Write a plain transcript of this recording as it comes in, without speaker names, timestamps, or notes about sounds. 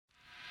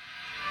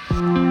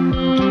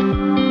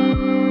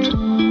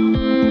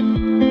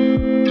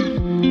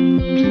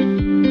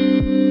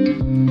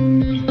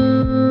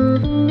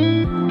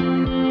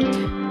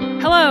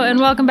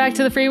welcome back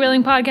to the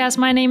Freewheeling Podcast.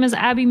 My name is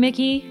Abby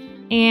Mickey,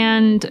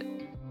 and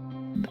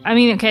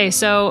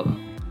so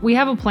we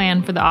have a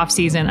plan for the off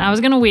season. I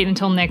was going to wait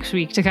until next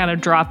week to kind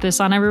of drop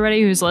this on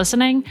everybody who's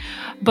listening,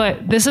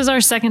 but this is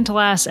our second to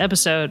last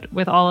episode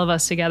with all of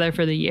us together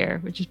for the year,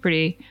 which is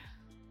pretty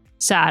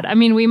sad. I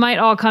mean, we might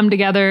all come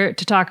together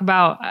to talk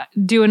about,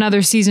 do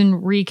another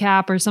season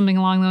recap or something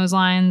along those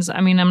lines. I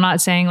mean, I'm not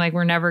saying like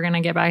we're never going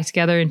to get back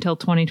together until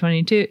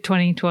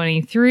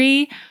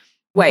 2023.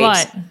 Wait,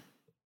 but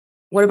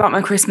what about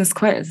my Christmas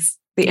quiz?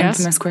 The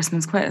infamous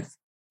Christmas quiz.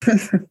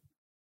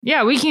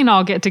 Yeah, we can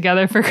all get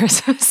together for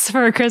Christmas,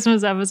 for a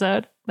Christmas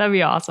episode. That'd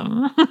be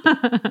awesome.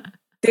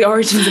 The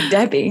origins of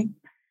Debbie.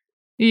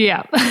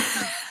 Yeah.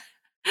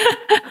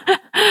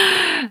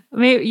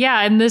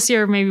 And this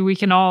year maybe we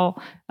can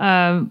all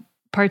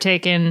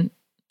partake in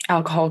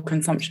alcohol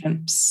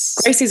consumption.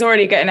 Gracie's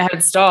already getting a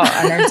head start,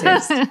 I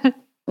noticed.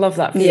 Love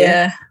that for you.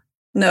 Yeah.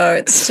 No,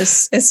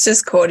 it's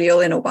just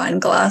cordial in a wine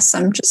glass.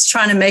 I'm just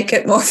trying to make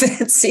it more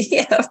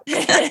fancy.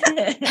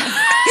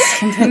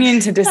 Continuing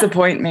to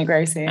disappoint me,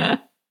 Gracie. I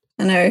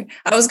know.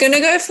 I was going to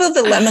go for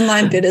the lemon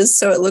lime bitters,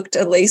 so it looked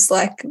at least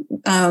like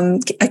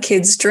a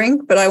kid's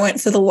drink, but I went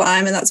for the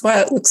lime, and that's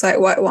why it looks like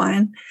white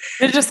wine.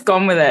 You've just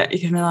gone with it. You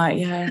can be like,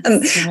 yeah.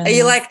 Are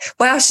you like,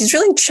 wow, she's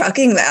really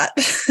chugging that?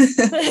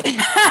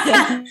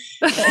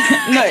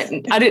 No,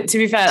 I did. To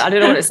be fair, I don't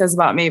know what it says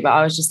about me, but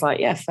I was just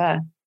like, yeah,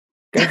 fair.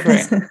 Go for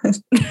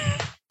it.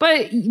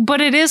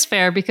 But it is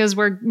fair because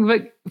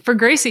for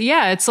Gracie,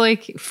 yeah, it's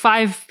like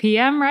 5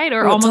 p.m., right?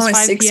 Or almost 5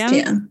 6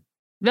 p.m.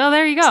 No,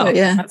 there you go. So,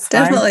 yeah, that's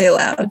definitely fine.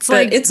 allowed.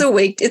 It's a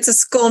week. It's a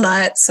school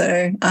night,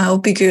 so I'll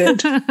be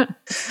good.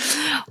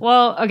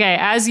 Well, okay.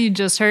 As you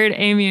just heard,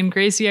 Amy and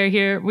Gracie are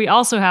here. We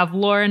also have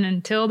Lauren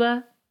and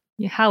Tilda.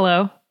 Yeah,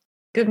 hello.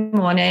 Good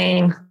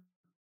morning.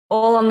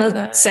 All on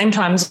the same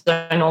time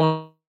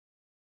zone,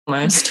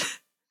 almost.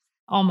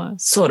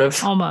 Almost. Sort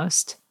of.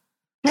 Almost.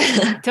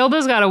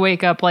 Tilda's got to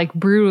wake up like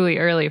brutally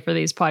early for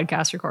these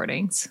podcast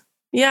recordings.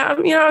 Yeah,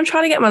 I'm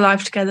trying to get my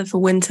life together for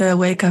winter,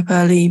 wake up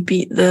early,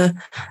 beat the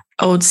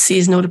old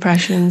seasonal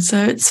depression.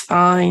 So it's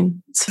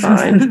fine. It's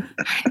fine.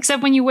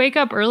 Except when you wake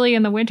up early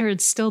in the winter,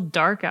 it's still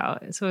dark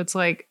out. So it's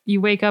like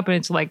you wake up and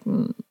it's like,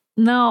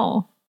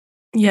 no.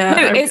 Yeah.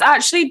 No, it's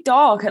actually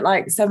dark at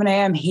like 7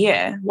 a.m.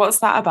 here. What's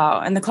that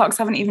about? And the clocks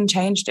haven't even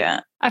changed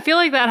yet. I feel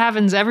like that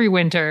happens every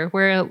winter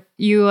where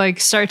you like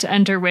start to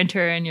enter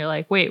winter and you're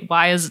like, wait,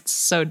 why is it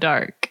so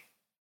dark?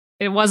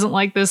 It wasn't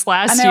like this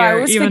last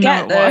year, even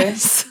though it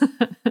was.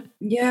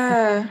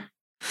 Yeah.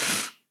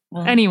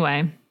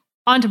 Anyway,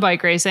 on to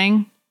bike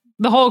racing.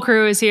 The whole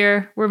crew is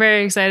here. We're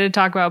very excited to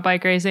talk about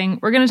bike racing.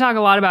 We're going to talk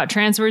a lot about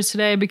transfers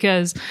today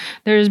because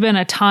there's been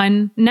a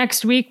ton.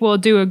 Next week, we'll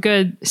do a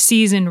good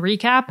season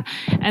recap.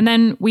 And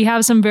then we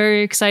have some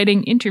very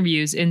exciting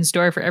interviews in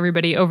store for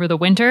everybody over the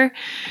winter.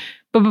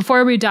 But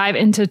before we dive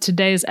into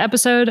today's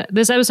episode,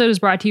 this episode is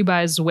brought to you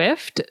by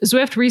Zwift.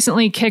 Zwift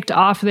recently kicked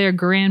off their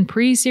Grand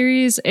Prix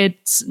series.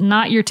 It's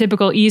not your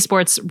typical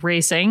esports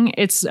racing.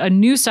 It's a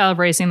new style of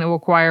racing that will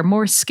require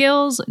more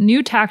skills,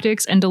 new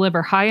tactics, and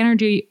deliver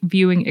high-energy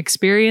viewing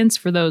experience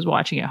for those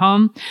watching at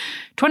home.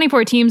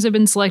 24 teams have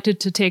been selected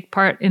to take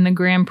part in the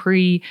Grand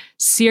Prix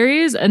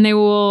series, and they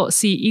will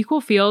see equal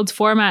fields,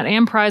 format,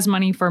 and prize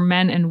money for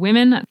men and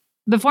women.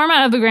 The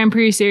format of the Grand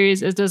Prix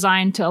series is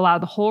designed to allow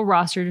the whole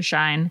roster to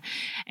shine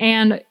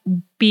and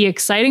be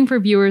exciting for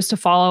viewers to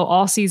follow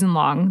all season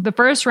long. The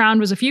first round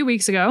was a few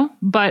weeks ago,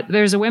 but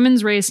there's a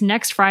women's race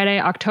next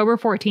Friday, October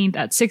 14th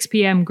at 6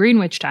 p.m.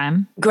 Greenwich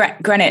time.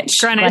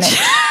 Greenwich.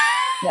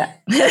 Yeah.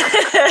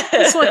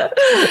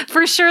 Like,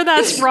 for sure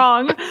that's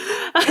wrong.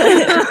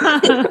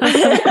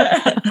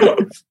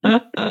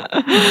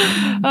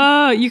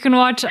 You can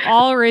watch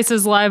all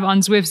races live on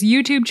Zwift's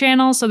YouTube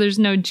channel, so there's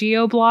no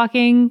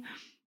geo-blocking.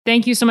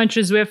 Thank you so much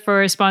to Zwift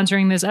for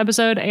sponsoring this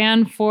episode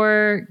and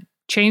for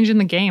changing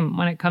the game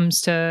when it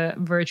comes to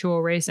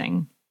virtual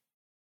racing.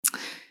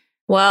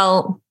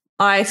 Well,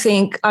 I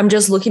think I'm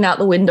just looking out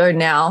the window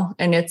now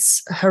and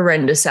it's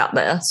horrendous out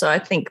there. So I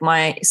think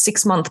my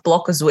 6-month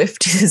block of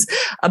Zwift is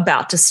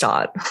about to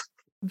start.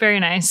 Very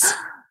nice.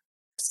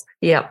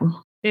 Yep.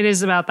 It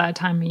is about that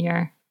time of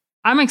year.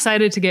 I'm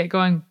excited to get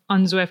going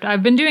on Zwift.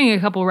 I've been doing a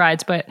couple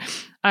rides, but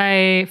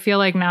I feel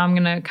like now I'm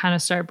going to kind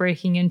of start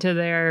breaking into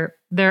their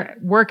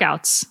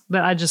workouts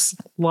that I just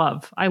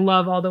love. I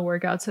love all the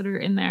workouts that are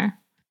in there.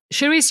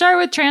 Should we start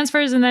with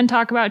transfers and then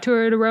talk about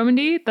Tour de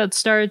Romandy that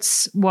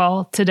starts,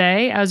 well,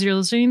 today as you're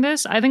listening to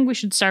this? I think we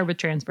should start with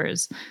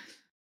transfers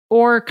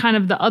or kind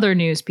of the other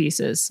news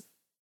pieces.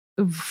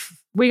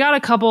 We got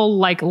a couple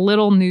like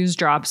little news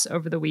drops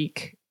over the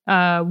week.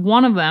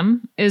 One of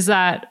them is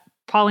that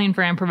Pauline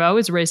Ferrand-Prévot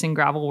is racing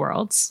Gravel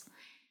Worlds.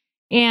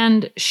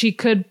 And she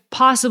could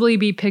possibly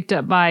be picked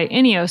up by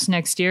Ineos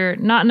next year.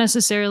 Not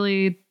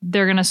necessarily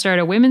they're going to start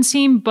a women's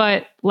team,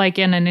 but like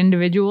in an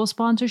individual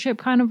sponsorship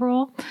kind of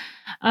role.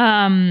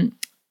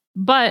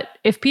 But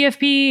if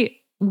PFP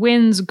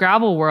wins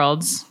Gravel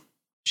Worlds,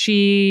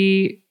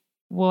 she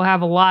will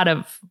have a lot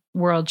of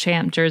world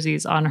champ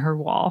jerseys on her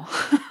wall.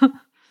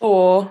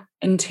 Or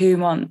in 2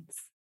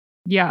 months.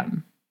 Yeah.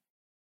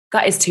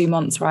 That is 2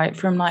 months, right?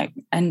 From like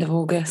end of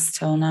August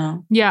till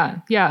now. Yeah.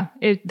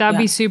 That'd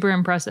be super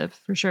impressive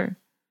for sure.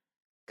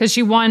 Because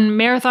she won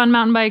Marathon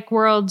Mountain Bike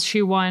Worlds.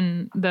 She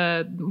won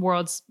the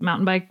World's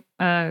Mountain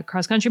Bike,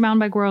 Cross Country Mountain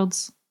Bike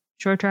Worlds,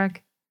 short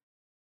track.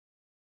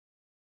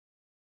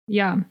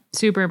 Yeah,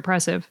 super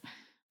impressive.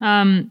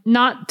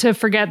 Not to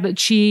forget that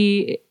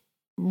she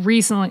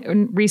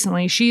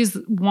recently, she's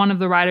one of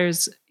the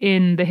riders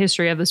in the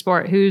history of the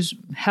sport who's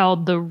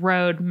held the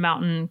road,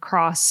 mountain,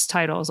 cross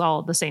titles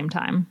all at the same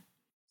time.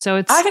 So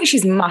I think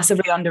she's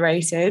massively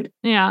underrated.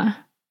 Yeah.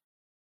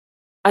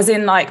 As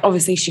in, like,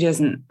 obviously she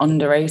isn't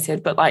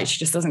underrated, but like she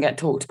just doesn't get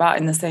talked about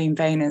in the same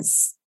vein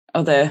as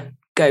other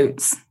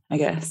goats, I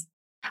guess.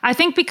 I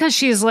think because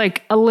she's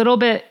like a little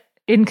bit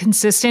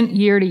inconsistent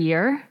year to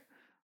year.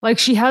 Like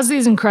she has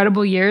these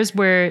incredible years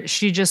where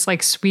she just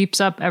like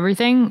sweeps up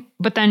everything,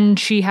 but then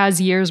she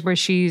has years where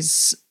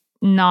she's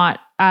not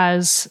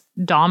as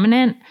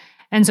dominant.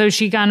 And so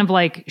she kind of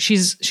like,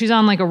 she's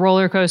on like a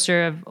roller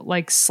coaster of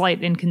like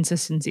slight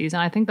inconsistencies.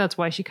 And I think that's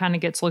why she kind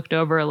of gets looked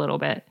over a little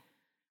bit.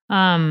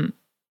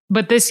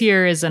 But this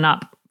year is an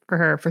up for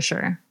her for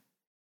sure.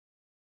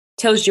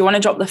 Tills, do you want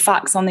to drop the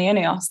facts on the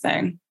Ineos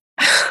thing?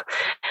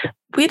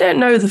 We don't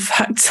know the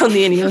facts on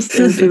the Ineos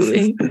thing, do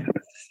we?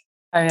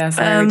 Oh yeah,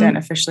 sorry, we don't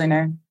officially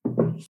know.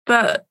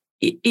 But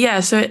yeah,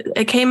 so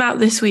it came out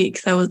this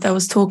week. There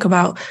was talk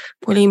about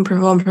Pauline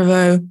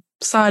Prevot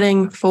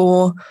starting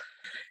for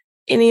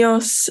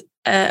Ineos,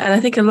 and I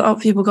think a lot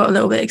of people got a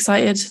little bit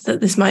excited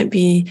that this might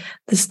be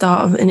the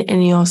start of an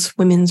Ineos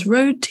women's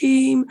road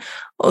team,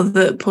 or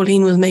that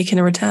Pauline was making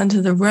a return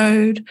to the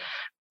road.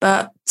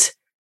 But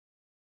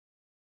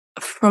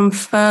from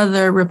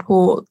further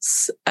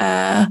reports,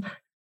 I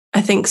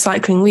think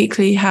Cycling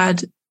Weekly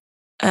had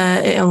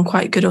it on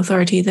quite good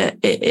authority that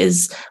it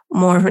is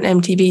more of an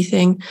MTB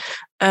thing.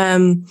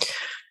 And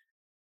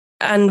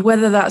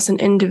whether that's an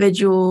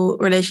individual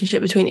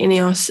relationship between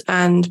Ineos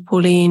and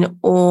Pauline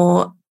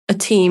or a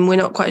team, we're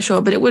not quite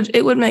sure, but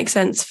it would make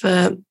sense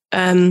for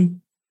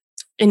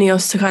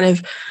Ineos to kind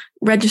of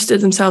register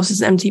themselves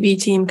as an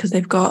MTB team, because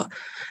they've got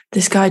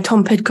this guy,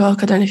 Tom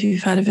Pidcock. I don't know if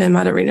you've heard of him.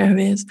 I don't really know who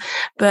he is,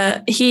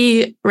 but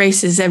he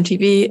races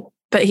MTB,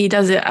 but he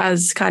does it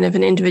as kind of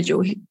an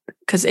individual,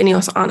 because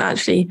Ineos aren't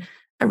actually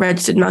a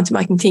registered mountain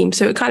biking team.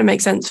 So it kind of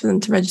makes sense for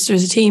them to register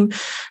as a team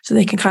so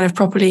they can kind of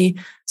properly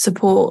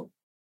support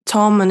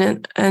Tom,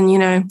 and you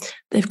know,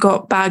 they've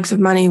got bags of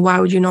money. Why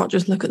would you not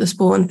just look at the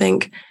sport and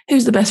think,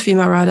 who's the best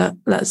female rider?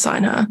 Let's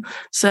sign her.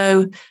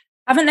 So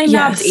haven't they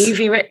nabbed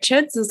Evie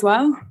Richards as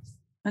well?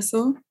 I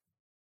saw.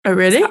 Oh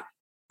really?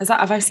 Is that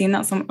have I seen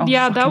that somewhere? Oh,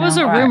 yeah, that was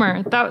a hell. rumor.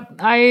 Right. That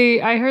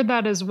I heard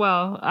that as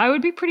well. I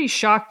would be pretty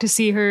shocked to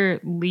see her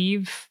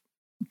leave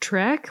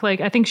Trek.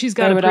 Like I think she's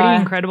got a pretty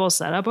incredible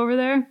setup over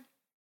there.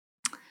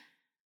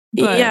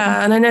 But,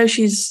 yeah, and I know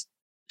she's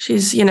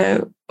you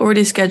know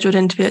already scheduled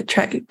in to be at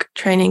Trek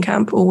training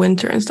camp all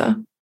winter and stuff.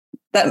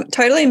 That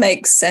totally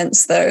makes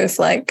sense though, if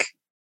like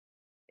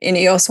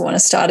Ineos want to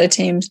start a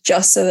team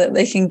just so that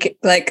they can get,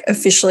 like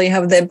officially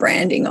have their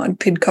branding on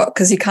Pidcock,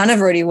 because he kind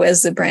of already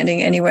wears the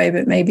branding anyway,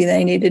 but maybe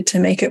they needed to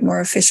make it more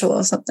official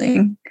or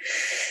something.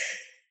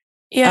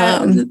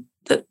 Yeah,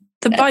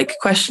 the bike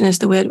question is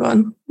the weird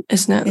one,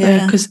 isn't it?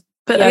 Yeah.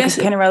 But I guess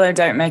Pinarello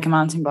don't make a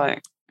mountain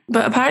bike.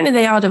 But apparently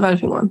they are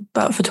developing one,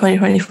 but for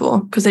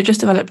 2024, because they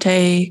just developed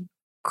a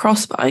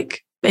cross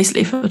bike,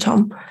 basically for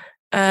Tom.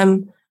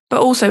 But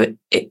also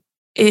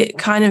it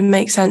kind of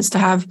makes sense to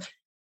have,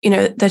 you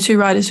know, they're two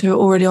riders who are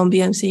already on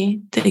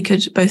BMC. They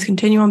could both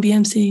continue on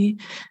BMC.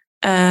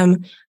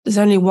 There's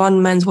only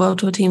one men's World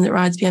Tour team that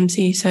rides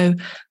BMC. So,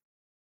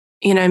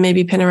 you know,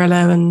 maybe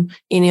Pinarello and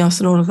Ineos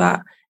and all of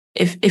that,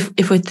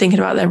 if we're thinking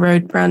about their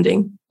road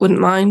branding, wouldn't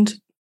mind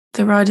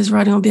the riders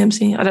riding on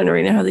BMC. I don't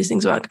really know how these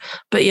things work.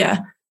 But yeah,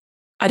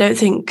 I don't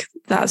think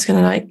that's going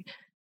to like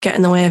get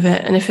in the way of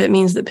it. And if it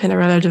means that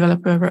Pinarello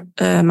develop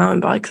a mountain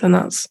bike, then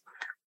that's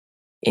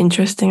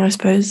interesting, I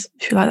suppose,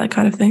 if you like that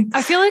kind of thing.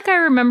 I feel like I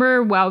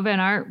remember Wout van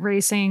Aert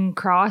racing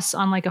cross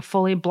on like a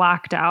fully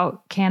blacked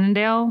out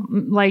Cannondale.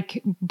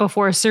 Like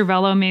before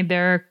Cervelo made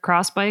their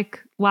cross bike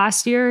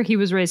last year, he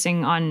was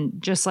racing on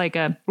just like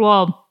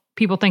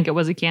people think it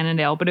was a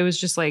Cannondale, but it was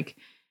just like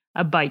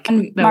a bike.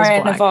 And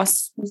Marianne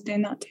Vos was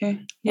doing that too.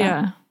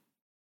 Yeah.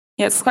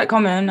 Yeah, it's quite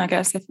common, I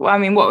guess.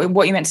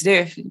 What you meant to do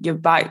if your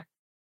bike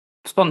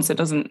sponsor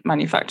doesn't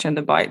manufacture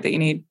the bike that you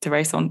need to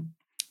race on.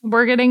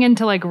 We're getting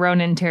into like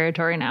Ronin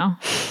territory now.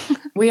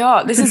 We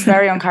are. This is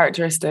very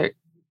uncharacteristic.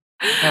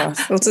 Well,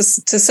 to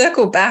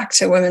circle back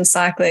to women's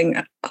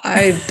cycling,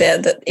 I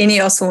bet that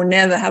Ineos will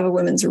never have a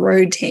women's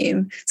road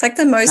team. It's like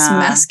the most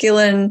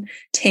masculine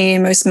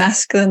team, most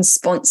masculine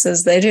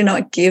sponsors. They do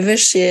not give a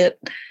shit.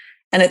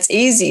 And it's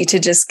easy to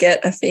just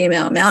get a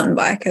female mountain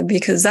biker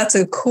because that's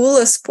a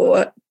cooler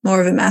sport, more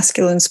of a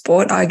masculine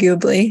sport,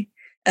 arguably.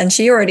 And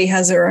she already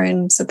has her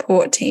own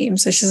support team,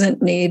 so she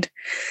doesn't need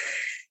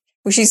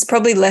which is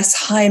probably less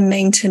high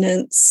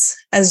maintenance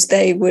as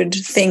they would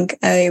think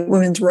a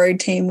women's road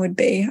team would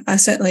be. I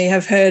certainly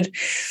have heard,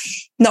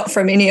 not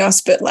from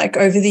Ineos, but like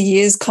over the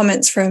years,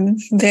 comments from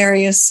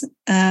various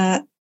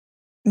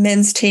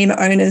men's team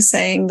owners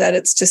saying that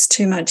it's just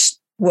too much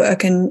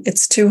work and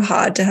it's too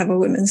hard to have a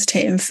women's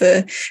team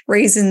for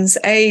reasons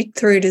A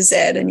through to Z.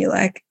 And you're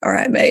like, all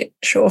right, mate,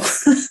 sure.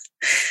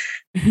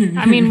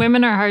 I mean,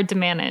 women are hard to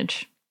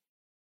manage.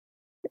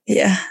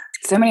 Yeah.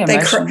 So many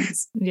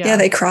emotions.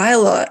 They cry a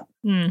lot.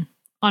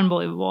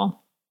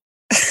 Unbelievable.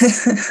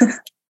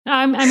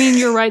 I mean,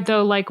 you're right,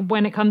 though. Like,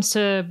 when it comes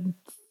to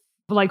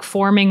like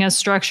forming a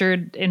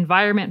structured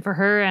environment for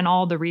her and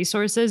all the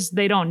resources,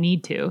 they don't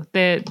need to.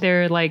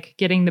 They're like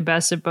getting the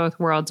best of both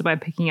worlds by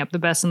picking up the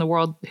best in the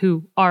world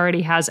who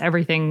already has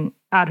everything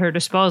at her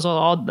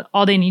disposal.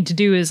 All they need to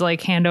do is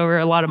like hand over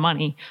a lot of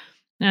money,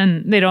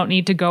 and they don't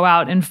need to go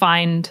out and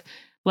find,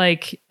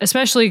 like,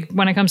 especially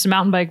when it comes to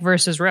mountain bike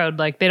versus road,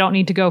 like they don't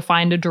need to go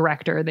find a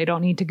director. They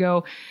don't need to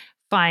go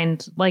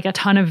find like a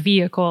ton of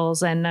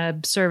vehicles and a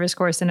service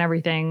course and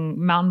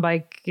everything. Mountain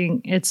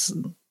biking, it's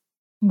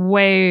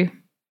way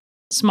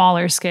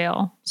smaller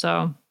scale.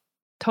 So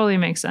totally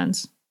makes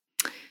sense.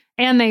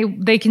 And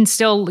they can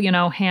still,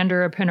 hand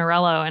her a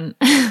Pinarello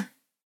and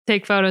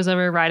take photos of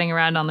her riding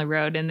around on the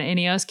road in the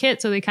Ineos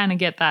kit. So they kind of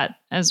get that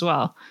as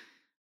well.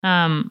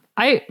 I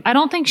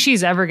don't think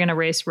she's ever going to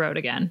race road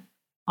again,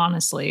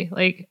 honestly.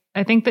 Like,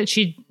 I think that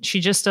she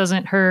just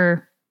doesn't,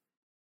 her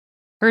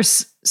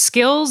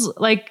skills,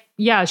 like,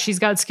 yeah, she's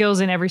got skills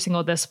in every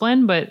single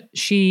discipline, but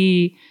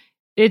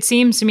it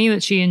seems to me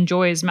that she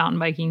enjoys mountain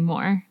biking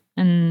more.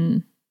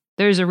 And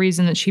there's a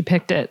reason that she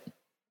picked it,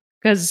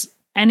 because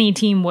any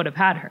team would have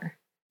had her,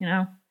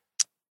 Yeah,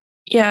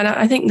 and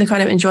I think the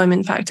kind of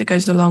enjoyment factor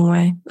goes a long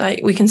way.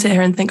 Like, we can sit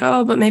here and think,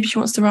 oh, but maybe she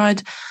wants to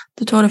ride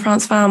the Tour de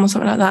France Femme or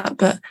something like that.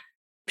 But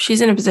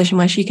she's in a position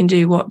where she can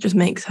do what just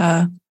makes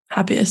her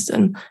happiest.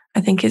 And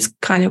I think it's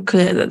kind of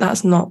clear that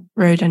that's not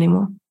road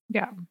anymore.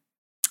 Yeah.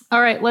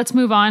 All right, let's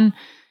move on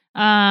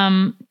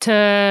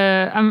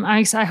to,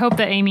 I hope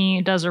that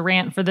Amy does a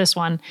rant for this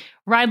one.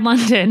 Ride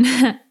London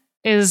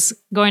is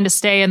going to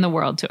stay in the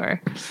World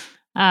Tour.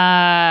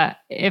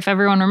 If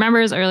everyone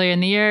remembers, earlier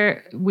in the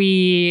year,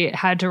 we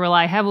had to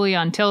rely heavily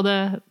on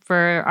Tilda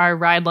for our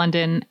Ride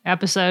London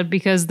episode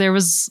because there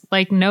was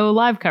like no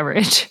live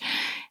coverage.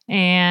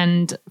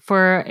 And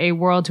for a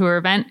World Tour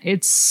event,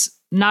 it's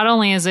not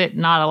only is it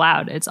not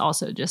allowed, it's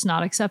also just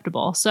not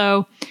acceptable.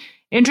 So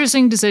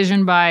interesting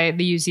decision by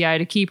the UCI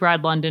to keep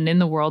Ride London in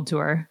the World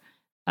Tour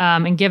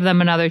and give them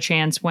another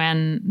chance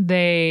when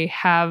they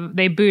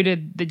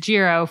booted the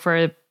Giro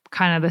for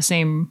kind of the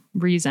same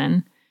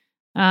reason.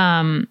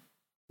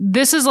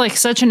 This is like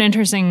such an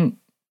interesting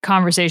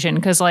conversation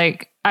because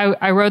like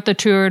I wrote the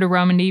Tour de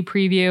Romandie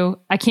preview.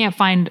 I can't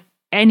find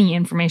any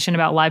information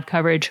about live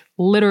coverage,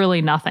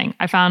 literally nothing.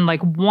 I found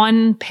like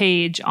one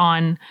page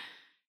on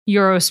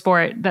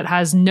Eurosport that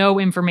has no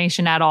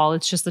information at all.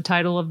 It's just the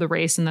title of the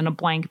race and then a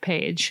blank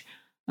page.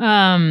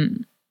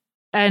 And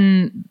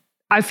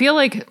I feel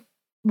like,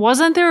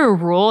 wasn't there a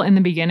rule in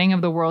the beginning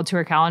of the World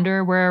Tour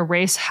calendar where a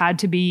race had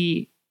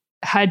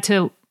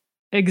to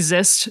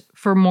exist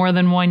for more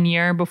than 1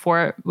 year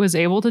before it was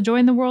able to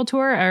join the World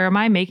Tour? Or am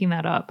I making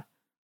that up?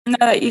 No,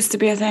 that used to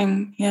be a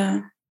thing.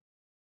 Yeah,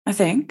 I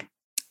think.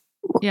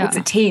 Yeah. Was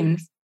it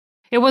teams?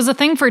 It was a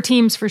thing for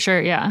teams for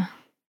sure. Yeah.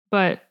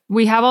 But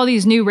we have all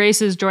these new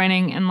races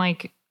joining and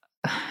like,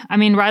 I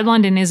mean, Ride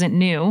London isn't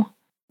new,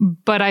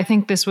 but I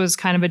think this was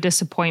kind of a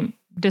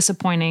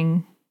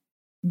disappointing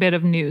bit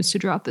of news to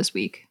drop this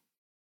week.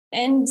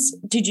 And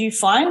did you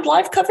find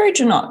live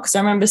coverage or not? Because I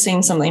remember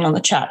seeing something on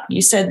the chat.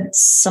 You said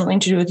something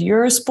to do with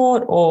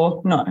Eurosport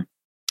or no?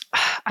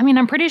 I mean,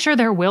 I'm pretty sure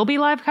there will be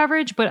live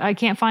coverage, but I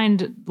can't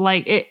find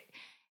like it.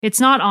 It's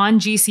not on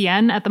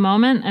GCN at the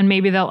moment, and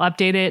maybe they'll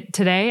update it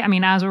today. I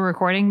mean, as we're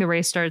recording, the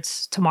race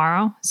starts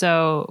tomorrow,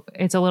 so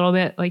it's a little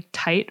bit like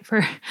tight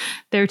for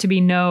there to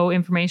be no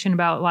information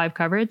about live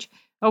coverage.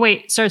 Oh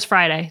wait, starts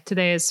Friday.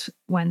 Today is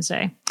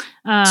Wednesday.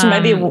 So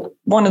maybe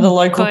one of the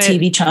local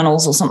TV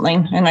channels or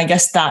something, and I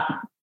guess that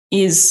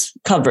is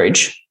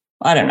coverage.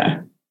 I don't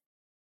know.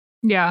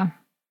 Yeah,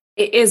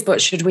 it is.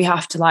 But should we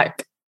have to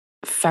like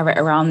ferret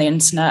around the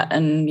internet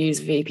and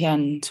use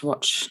VPN to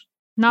watch?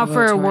 Not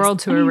for a World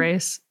Tour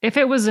race. If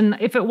it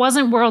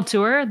wasn't World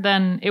Tour,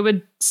 then it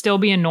would still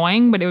be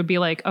annoying, but it would be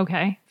like,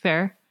 okay,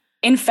 fair.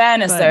 In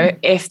fairness, though,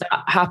 if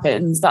that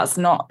happens, that's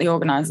not the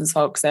organisers'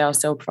 fault because they are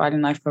still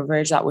providing live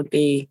coverage. That would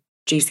be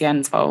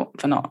GCN's fault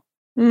for not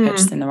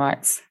purchasing the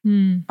rights.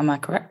 Am I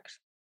correct?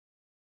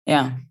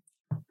 Yeah.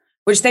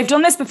 Which they've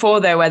done this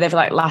before, though, where they've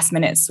like last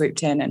minute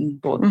swooped in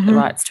and bought the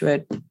rights to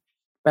a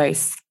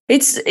race.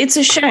 It's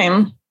a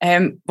shame.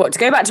 But to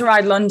go back to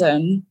Ride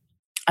London,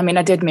 I mean,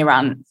 I did my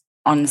rant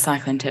on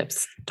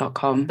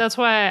cyclingtips.com. That's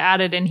why I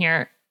added in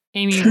here,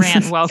 Amy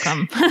Rant,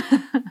 welcome.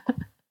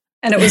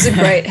 And it was a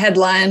great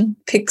headline,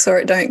 Picks or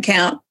It Don't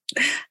Count.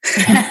 Or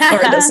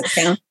it doesn't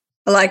count.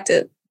 I liked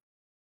it.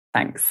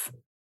 Thanks.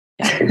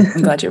 Yeah,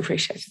 I'm glad you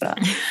appreciated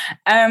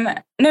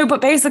that. No, but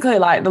basically,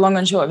 like, the long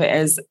and short of it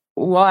is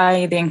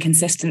why the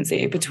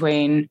inconsistency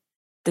between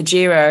the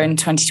Giro in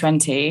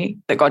 2020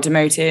 that got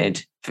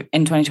demoted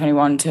in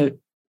 2021 to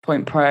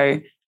Point Pro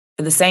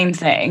for the same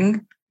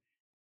thing,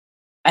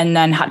 and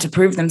then had to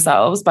prove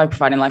themselves by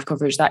providing live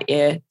coverage that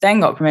year, then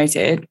got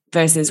promoted,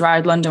 versus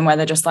Ride London, where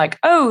they're just like,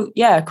 oh,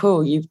 yeah,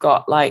 cool, you've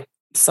got like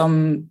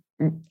some,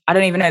 I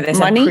don't even know, they said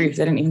money? Proof,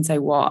 they didn't even say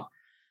what,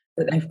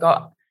 that they've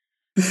got.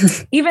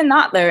 Even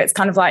that, though, it's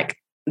kind of like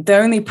the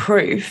only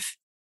proof,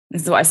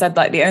 this is what I said,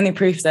 like the only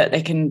proof that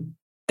they're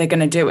going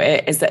to do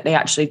it is that they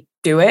actually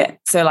do it.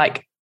 So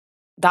like,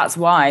 that's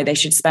why they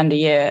should spend a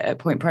year at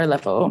Point Pro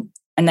level.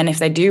 And then if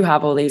they do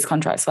have all these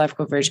contracts for live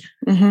coverage,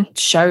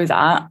 show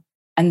that,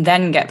 and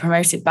then get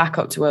promoted back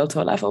up to World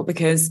Tour level.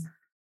 Because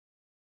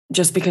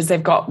just because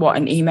they've got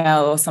an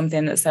email or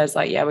something that says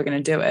like, yeah, we're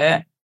going to do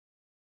it.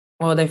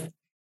 Well,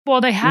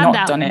 they had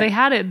that. Done it. They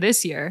had it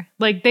this year.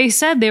 Like they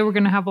said they were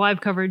going to have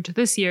live coverage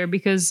this year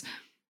because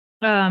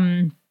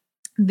the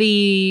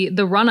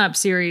run up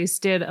series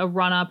did a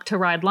run up to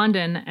Ride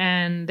London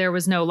and there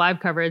was no live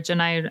coverage.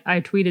 And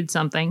I tweeted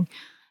something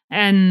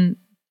and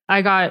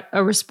I got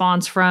a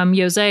response from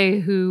Jose,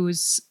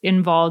 who's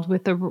involved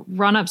with the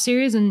run up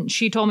series. And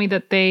she told me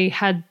that they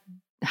had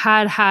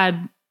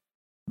the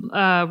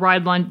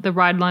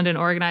Ride London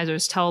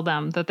organizers tell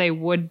them that there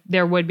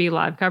would be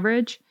live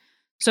coverage.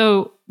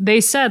 So they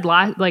said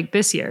like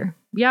this year,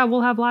 yeah,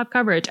 we'll have live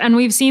coverage. And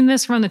we've seen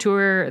this from the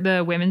tour,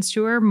 the women's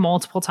tour,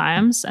 multiple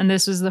times. And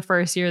this was the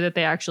first year that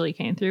they actually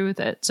came through with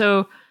it.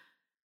 So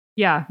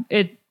yeah,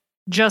 it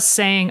just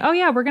saying, oh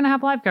yeah, we're going to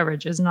have live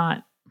coverage is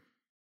not.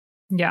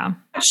 Yeah.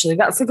 Actually,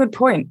 that's a good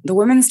point. The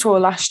women's tour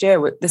last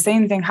year, the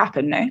same thing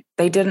happened, no?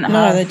 They didn't have...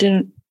 No, they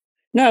didn't.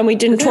 No, and we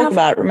didn't talk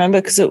about it, remember?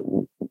 Because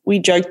we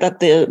joked that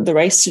the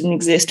race didn't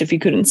exist if you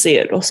couldn't see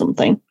it or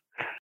something.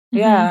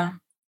 Yeah.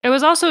 It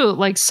was also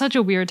like such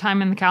a weird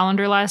time in the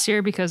calendar last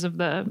year because of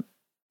the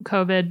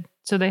COVID.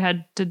 So they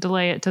had to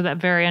delay it to that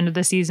very end of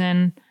the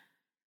season.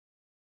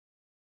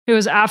 It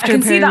was after. I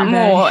can see that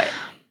more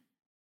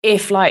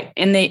if like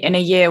in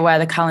a year where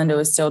the calendar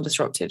was still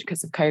disrupted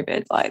because of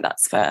COVID, like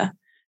that's fair.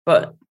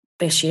 But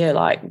this year,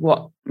 like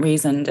what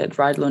reason did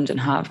Ride London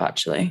have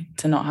actually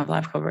to not have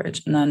live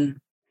coverage? And then,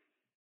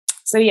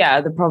 so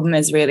yeah, the problem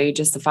is really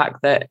just the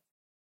fact that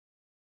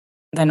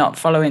they're not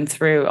following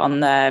through on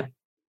their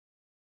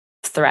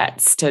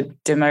threats to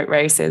demote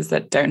races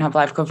that don't have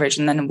live coverage.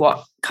 And then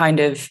what kind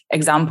of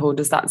example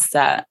does that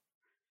set?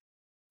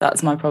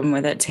 That's my problem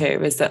with it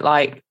too, is that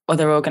like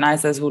other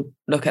organisers will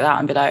look at that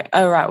and be like,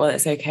 oh, right, well,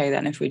 it's okay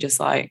then if we just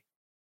like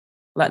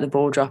let the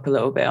ball drop a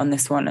little bit on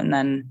this one and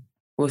then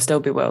we'll still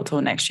be World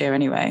Tour next year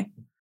anyway.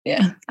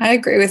 Yeah, I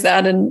agree with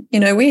that. And, you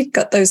know, we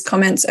got those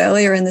comments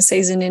earlier in the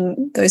season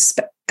in those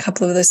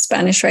couple of the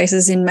Spanish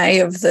races in May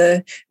of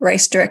the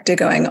race director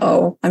going,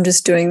 oh, I'm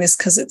just doing this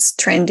because it's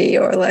trendy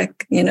or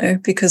like, you know,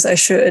 because I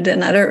should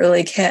and I don't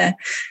really care.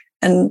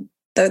 And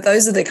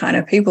those are the kind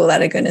of people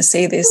that are going to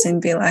see this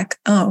and be like,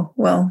 oh,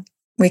 well,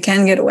 we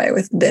can get away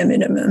with bare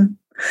minimum.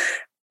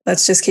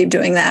 Let's just keep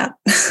doing that.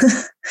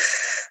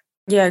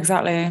 Yeah,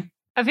 exactly.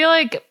 I feel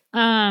like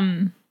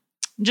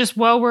just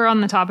while we're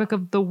on the topic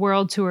of the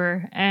World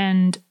Tour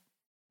and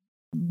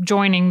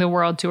joining the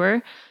World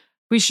Tour,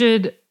 we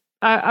should,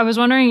 I was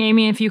wondering,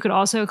 Amy, if you could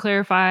also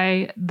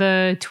clarify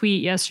the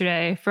tweet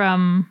yesterday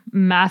from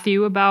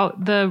Matthew about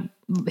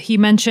he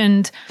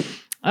mentioned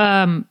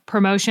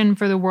promotion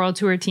for the World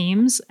Tour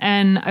teams.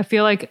 And I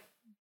feel like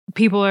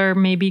people are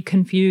maybe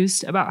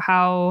confused about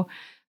how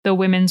the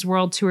women's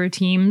World Tour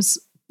teams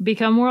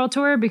become World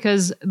Tour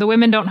because the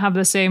women don't have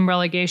the same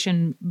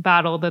relegation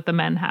battle that the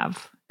men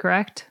have,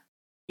 correct?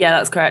 Yeah,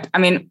 that's correct. I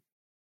mean,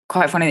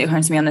 quite funny that you're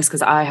coming to me on this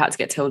because I had to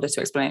get Tilda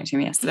to explain it to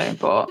me yesterday.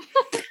 But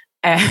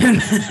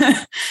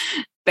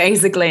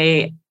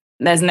basically,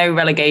 there's no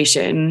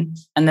relegation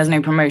and there's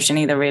no promotion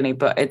either, really.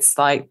 But it's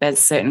like there's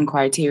certain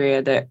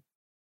criteria that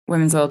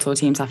women's World Tour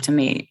teams have to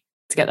meet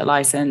to get the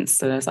license.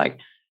 So there's like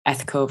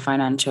ethical,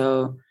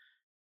 financial,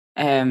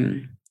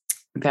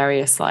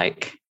 various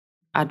like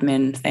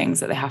admin things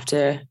that they have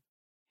to,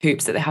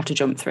 hoops that they have to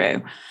jump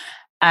through.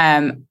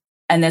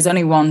 And there's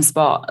only one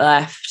spot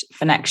left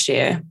for next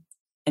year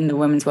in the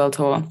Women's World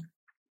Tour.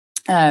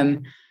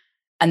 And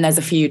there's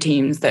a few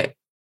teams that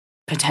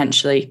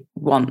potentially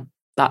want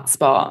that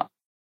spot.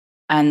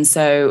 And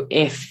so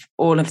if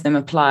all of them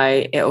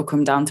apply, it'll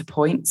come down to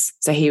points.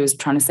 So he was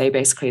trying to say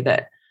basically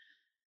that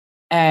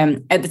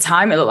at the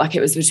time, it looked like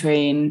it was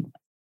between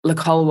Le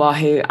Col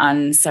Wahoo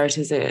and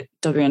Ceratizit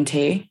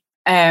WNT.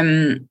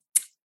 And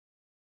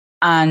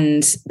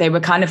they were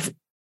kind of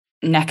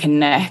neck and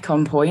neck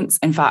on points.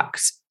 In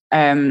fact,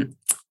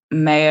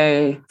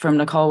 Mayo from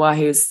Le Col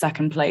Wahoo's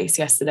second place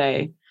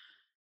yesterday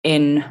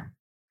in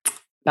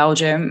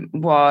Belgium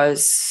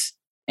was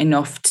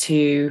enough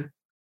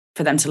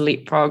for them to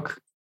leapfrog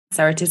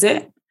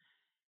Ceratizit.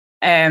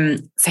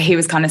 So he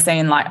was kind of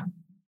saying like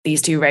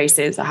these two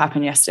races that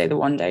happened yesterday, the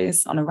one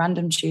days on a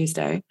random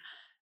Tuesday,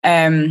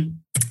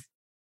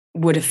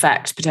 would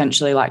affect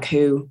potentially like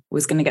who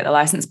was going to get the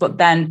license. But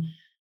then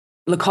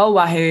Le Col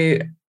Wahoo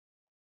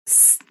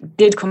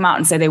did come out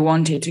and say they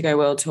wanted to go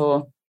World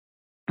Tour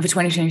for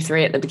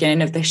 2023 at the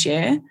beginning of this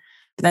year.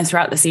 But then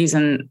throughout the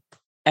season,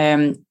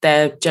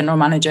 their general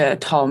manager,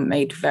 Tom,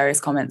 made various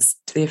comments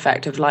to the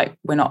effect of like,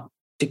 we're not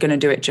going to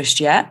do it just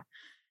yet.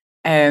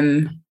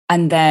 And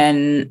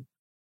then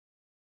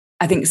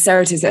I think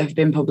Cerrutis have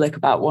been public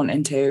about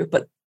wanting to,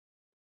 but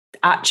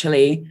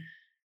actually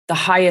the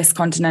highest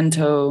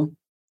continental,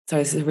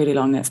 sorry, this is a really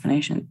long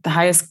explanation. The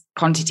highest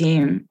Conti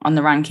team on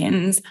the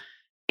rankings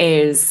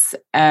is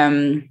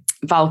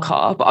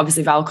Valcar, but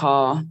obviously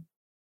Valcar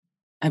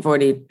have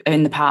already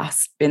in the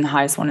past been the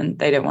highest one and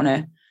they don't want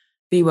to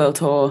be World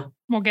Tour.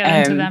 We'll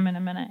get into them in a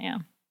minute,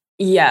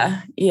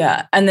 Yeah.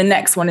 And the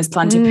next one is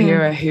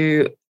Plantypura,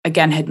 who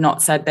again had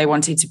not said they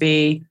wanted to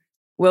be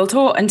World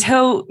Tour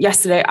until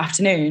yesterday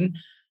afternoon,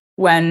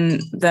 when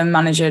the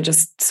manager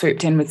just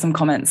swooped in with some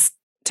comments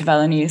to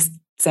VeloNews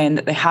saying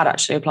that they had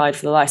actually applied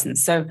for the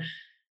license. So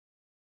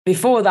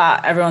before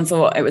that, everyone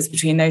thought it was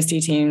between those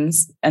two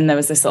teams and there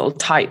was this little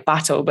tight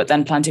battle, but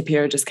then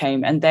Plantypura just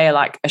came and they're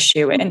like a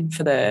shoe-in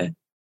for the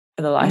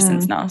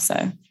license now.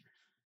 So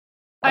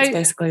that's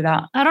basically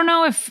that. I don't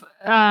know if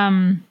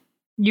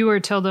you or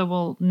Tilda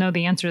will know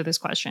the answer to this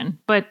question,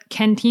 but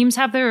can teams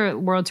have their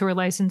World Tour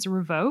license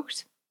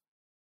revoked?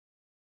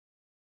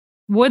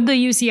 Would the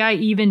UCI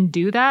even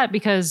do that?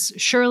 Because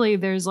surely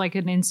there's like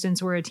an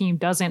instance where a team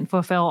doesn't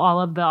fulfill all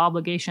of the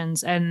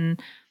obligations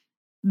and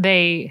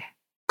they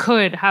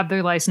could have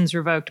their license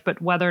revoked,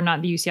 but whether or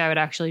not the UCI would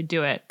actually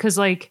do it. Because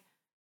like,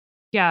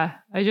 yeah,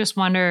 I just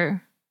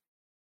wonder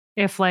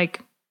if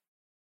like,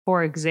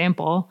 for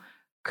example,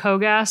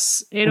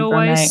 Kogas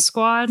Edelweiss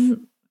squad,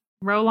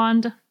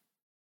 Roland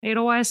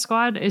Edelweiss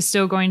squad is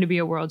still going to be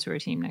a World Tour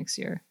team next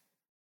year.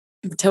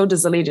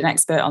 Tilda's the leading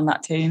expert on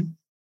that team.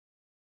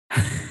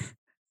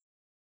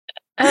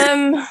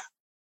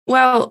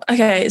 Well,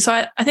 okay,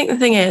 so I think the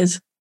thing is,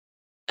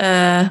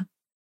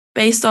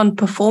 based on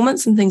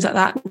performance and things like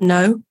that,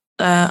 no,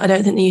 I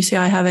don't think the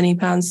UCI have any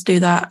plans to do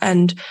that,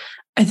 and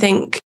I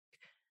think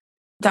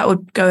that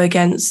would go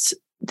against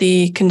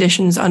the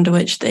conditions under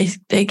which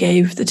they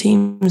gave the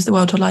teams the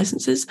World Tour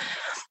licenses.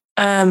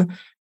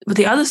 With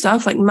the other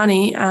stuff like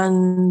money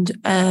and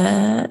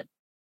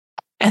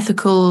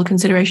ethical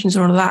considerations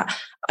and all of that,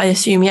 I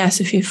assume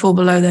yes, if you fall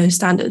below those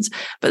standards.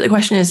 But the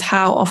question is,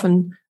 how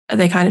often are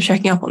they kind of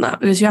checking up on that?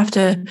 Because you have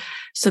to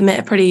submit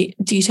a pretty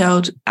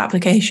detailed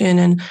application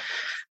and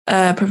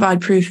provide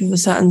proof of a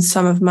certain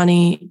sum of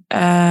money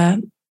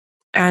and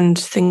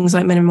things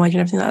like minimum wage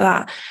and everything like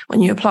that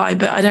when you apply.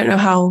 But I don't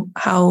know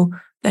how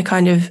they're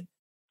kind of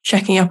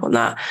checking up on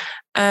that.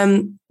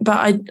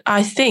 But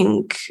I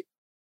think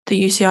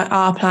the UCI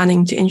are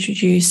planning to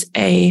introduce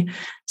a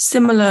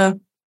similar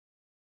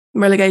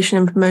relegation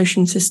and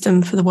promotion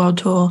system for the World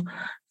Tour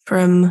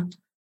from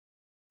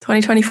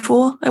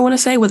 2024, I want to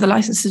say, where the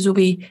licenses will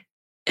be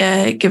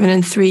given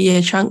in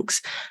 3-year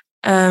chunks.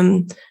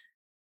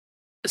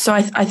 So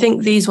I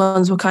think these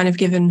ones were kind of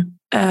given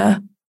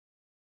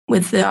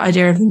with the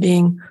idea of them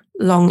being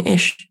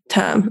long-ish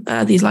term,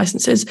 these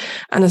licenses.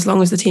 And as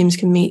long as the teams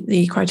can meet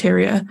the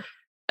criteria,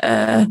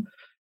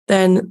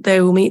 then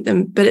they will meet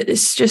them. But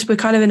it's just, we're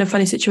kind of in a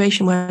funny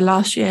situation where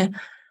last year,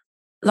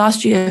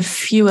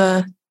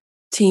 fewer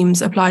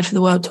teams applied for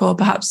the World Tour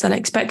perhaps than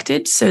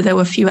expected. So there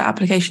were fewer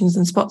applications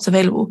than spots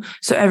available.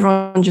 So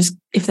everyone just,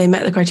 if they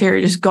met the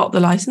criteria, just got the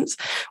license.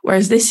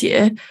 Whereas this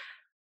year,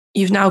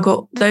 you've now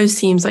got those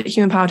teams like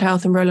Human Powered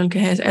Health and Roland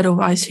Cahiers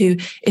Edelweiss, who,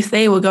 if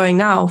they were going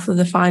now for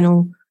the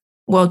final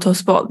World Tour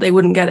spot, they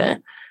wouldn't get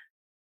it.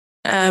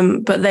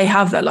 But they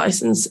have that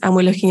license, and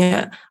we're looking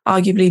at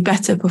arguably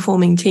better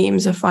performing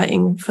teams are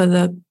fighting for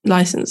the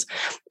license.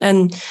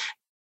 And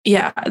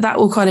yeah, that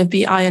will kind of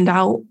be ironed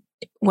out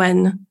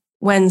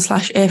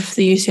when/if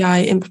the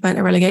UCI implement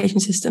a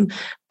relegation system.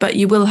 But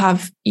you will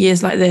have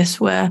years like this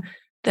where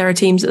there are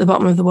teams at the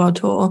bottom of the World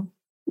Tour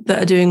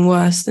that are doing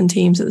worse than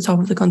teams at the top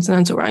of the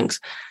continental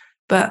ranks.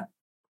 But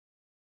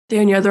the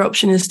only other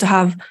option is to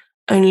have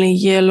only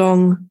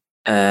year-long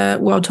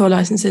World Tour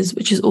licenses,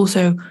 which is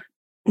also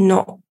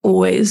not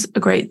always a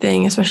great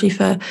thing, especially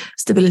for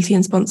stability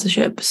and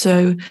sponsorship.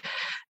 So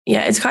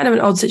yeah, it's kind of an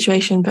odd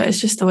situation, but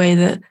it's just the way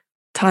that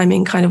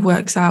timing kind of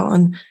works out.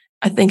 And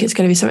I think it's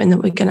going to be something that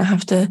we're going to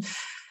have to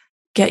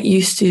get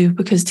used to,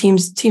 because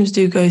teams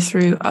do go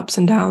through ups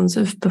and downs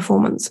of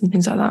performance and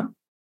things like that.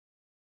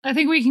 I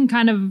think we can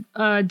kind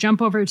of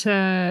jump over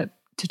to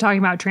talking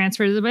about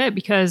transfers a bit,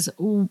 because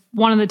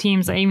one of the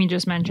teams that Amy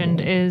just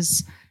mentioned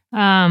is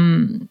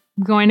going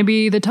to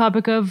be the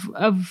topic of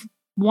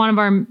one of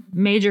our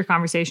major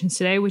conversations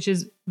today, which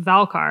is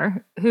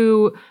Valcar,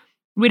 who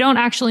we don't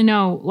actually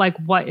know like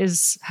what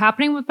is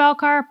happening with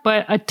Valcar,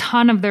 but a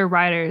ton of their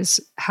riders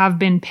have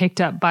been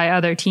picked up by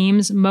other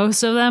teams,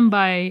 most of them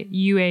by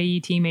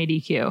UAE Team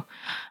ADQ.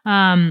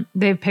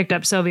 They've picked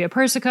up Sylvia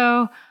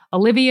Persico,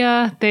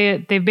 Olivia.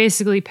 They've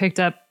basically picked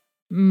up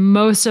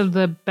most of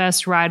the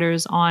best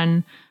riders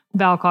on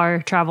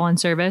Valcar Travel and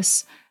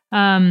Service.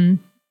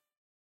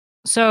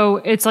 So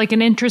it's like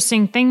an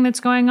interesting thing that's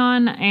going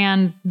on.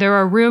 And there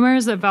are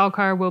rumors that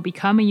Valcar will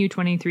become a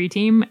U23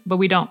 team, but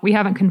we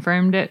haven't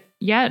confirmed it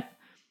yet.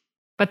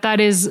 But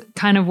that is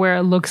kind of where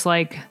it looks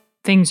like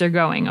things are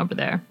going over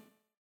there.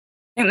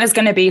 I think there's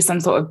going to be some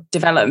sort of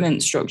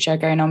development structure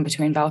going on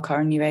between Valcar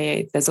and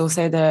UAE. There's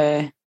also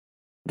the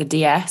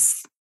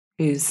DS,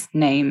 whose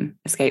name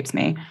escapes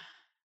me,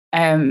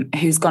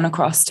 who's gone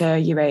across to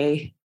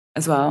UAE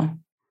as well.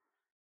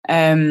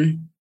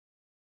 Tilda's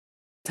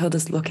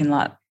looking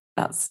like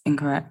that's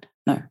incorrect.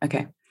 No,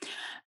 okay.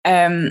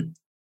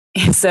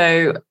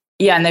 So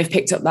yeah, and they've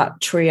picked up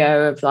that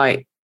trio of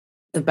like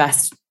the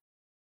best,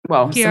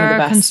 well, Kiara, some of the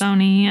best.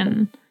 Consoni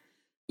and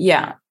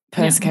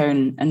Persico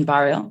and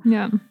Burial.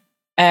 Yeah.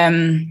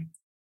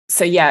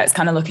 So yeah, it's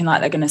kind of looking like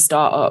they're going to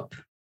start up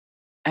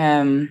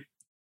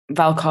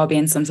Valcar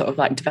being some sort of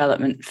like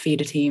development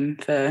feeder team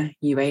for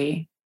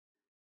UAE,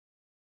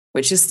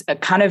 which is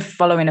kind of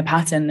following a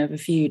pattern of a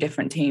few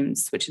different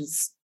teams, which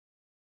is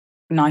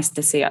nice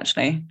to see,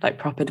 actually, like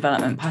proper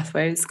development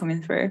pathways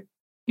coming through.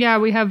 Yeah,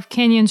 we have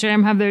Canyon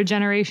SRAM have their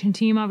generation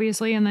team,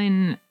 obviously, and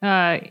then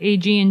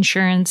AG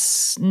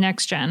Insurance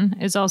Next Gen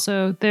is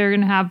also, they're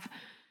going to have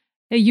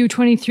a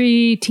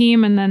U23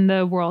 team and then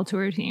the World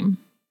Tour team.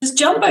 Is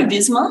Jumbo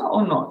Visma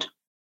or not?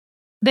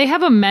 They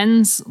have a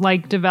men's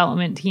like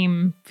development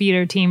team,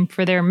 feeder team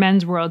for their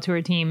men's World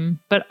Tour team,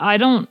 but I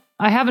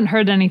haven't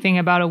heard anything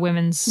about a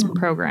women's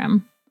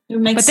program. It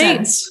makes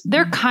sense.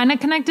 They're kind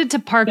of connected to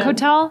Park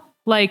Hotel,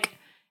 like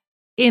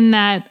in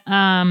that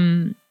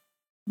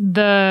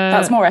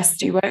that's more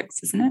SD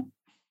Works, isn't it?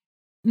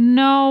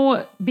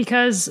 No,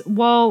 because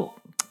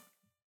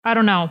I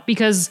don't know,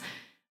 because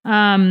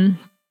the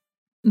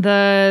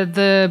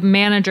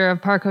manager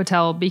of Park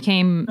Hotel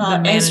became the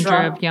manager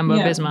of Jumbo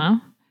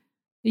Visma.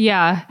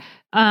 Yeah.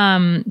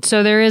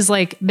 So there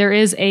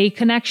is a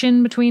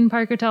connection between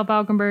Park Hotel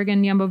Valkenburg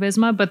and Jumbo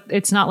Visma, but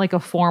it's not like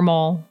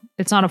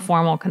it's not a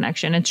formal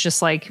connection. It's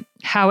just like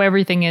how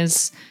everything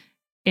is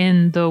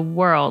in the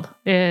world.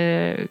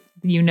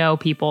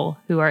 People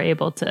who are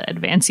able to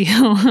advance you,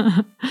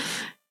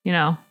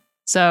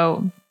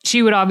 So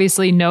she would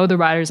obviously know the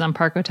riders on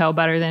Park Hotel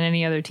better than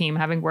any other team,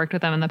 having worked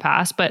with them in the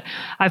past. But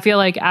I feel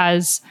like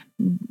as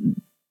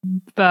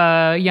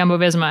Jumbo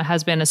Visma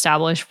has been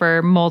established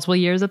for multiple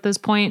years at this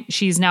point,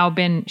 she's now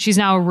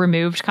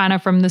removed kind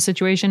of from the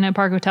situation at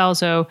Park Hotel.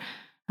 So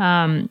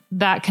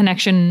that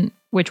connection,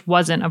 which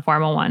wasn't a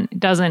formal one,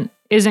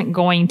 isn't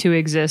going to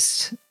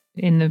exist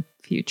in the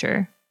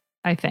future,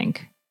 I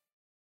think.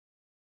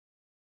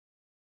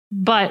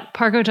 But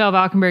Park Hotel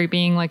Valkenburg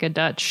being like a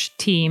Dutch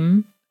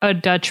team, a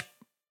Dutch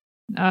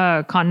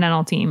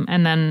continental team,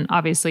 and then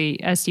obviously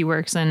SD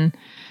Works and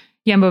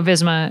Jumbo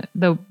Visma,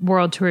 the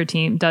World Tour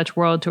team, Dutch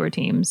World Tour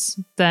teams,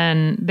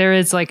 then there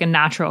is like a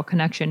natural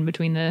connection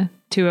between the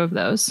two of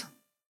those.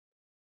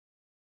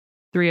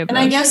 Three of those.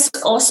 And I guess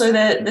also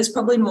there's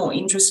probably more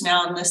interest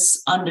now in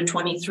this under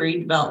 23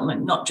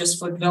 development, not just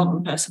for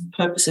development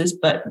purposes,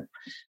 but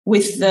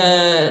with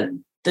the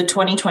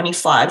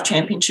 2025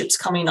 championships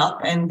coming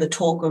up and the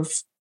talk of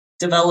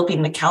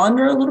developing the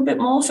calendar a little bit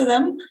more for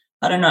them.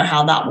 I don't know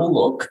how that will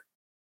look.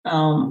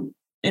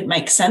 It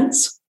makes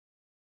sense.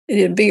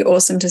 It'd be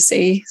awesome to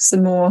see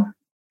some more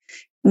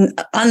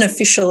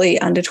unofficially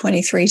under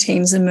 23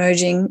 teams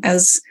emerging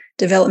as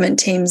development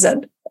teams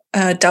that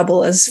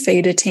double as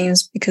feeder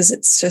teams, because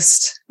it's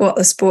just what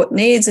the sport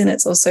needs, and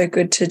it's also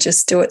good to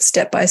just do it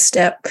step by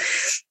step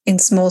in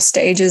small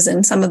stages.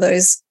 And some of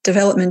those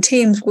development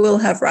teams will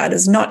have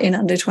riders not in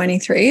under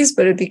 23s,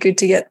 but it'd be good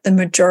to get the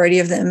majority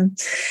of them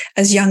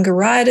as younger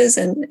riders,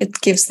 and it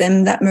gives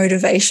them that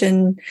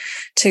motivation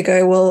to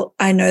go, well,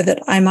 I know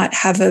that I might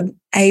have a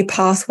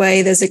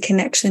pathway. There's a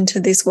connection to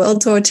this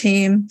World Tour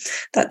team.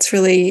 That's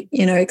really,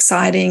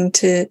 exciting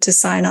to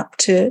sign up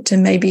to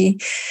maybe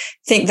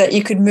think that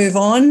you could move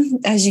on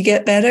as you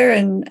get better.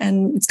 And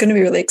it's going to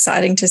be really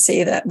exciting to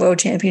see that World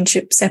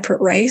Championship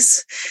separate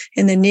race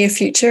in the near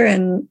future.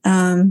 And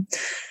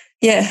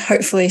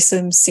hopefully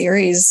some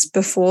series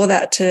before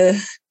that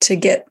to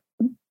get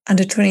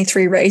under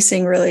 23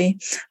 racing really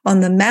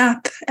on the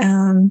map.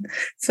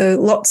 For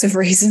lots of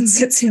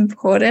reasons, it's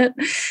important.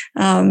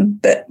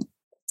 But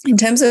in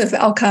terms of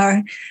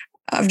Valcar,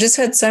 I've just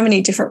heard so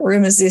many different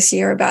rumors this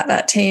year about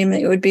that team.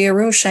 It would be a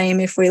real shame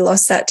if we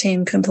lost that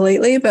team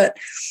completely. But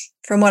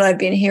from what I've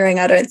been hearing,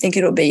 I don't think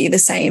it'll be the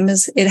same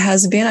as it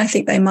has been. I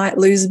think they might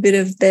lose a bit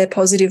of their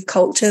positive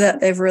culture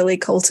that they've really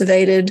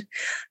cultivated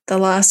the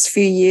last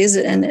few years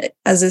and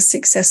as a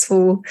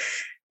successful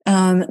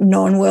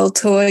non-World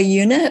Tour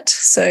unit.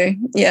 So,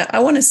 yeah, I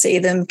want to see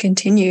them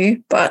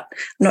continue, but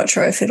I'm not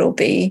sure if it'll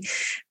be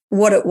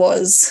what it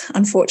was,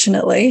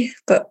 unfortunately,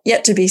 but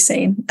yet to be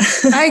seen.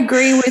 I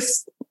agree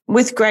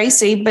with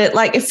Gracie, but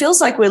like it feels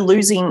like we're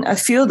losing a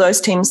few of those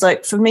teams.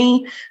 Like for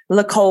me,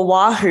 Le Col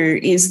Wahoo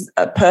is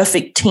a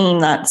perfect team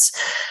that's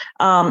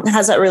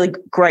has that really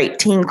great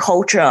team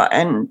culture,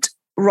 and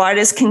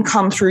riders can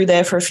come through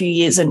there for a few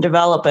years and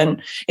develop.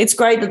 And it's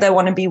great that they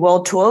want to be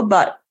World Tour,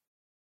 but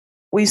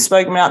we've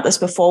spoken about this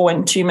before.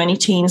 When too many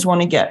teams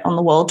want to get on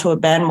the World Tour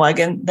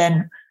bandwagon,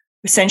 then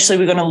essentially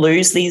we're going to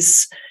lose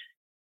these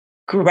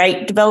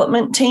great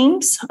development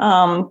teams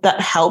that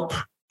help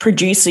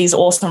produce these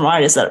awesome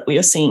riders that we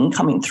are seeing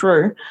coming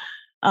through.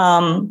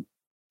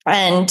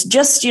 And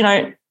just,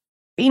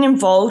 being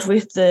involved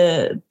with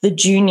the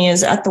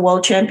juniors at the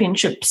World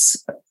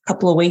Championships a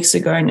couple of weeks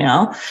ago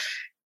now,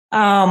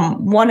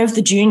 one of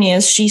the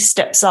juniors, she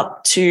steps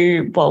up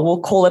to, well,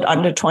 we'll call it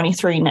under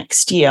 23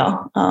 next year,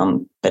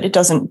 but it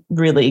doesn't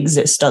really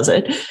exist, does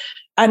it?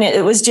 And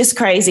it was just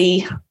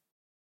crazy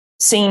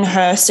seeing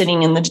her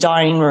sitting in the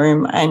dining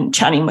room and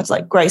chatting with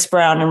like Grace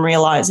Brown and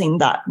realizing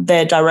that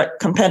they're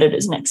direct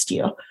competitors next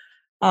year.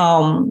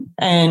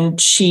 And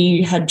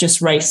she had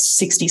just raced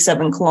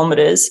 67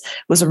 kilometers. It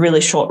was a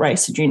really short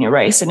race, a junior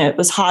race. And it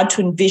was hard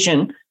to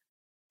envision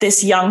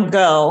this young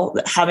girl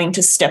having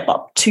to step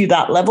up to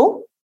that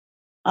level.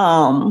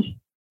 And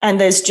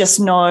there's just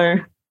no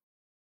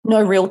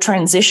real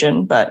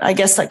transition, but I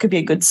guess that could be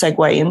a good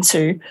segue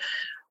into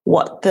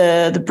what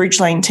the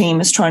Bridgelane team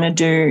is trying to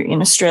do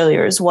in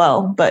Australia as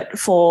well. But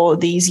for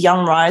these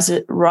young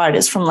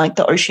riders from like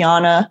the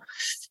Oceania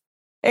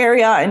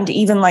area and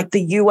even like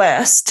the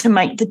US to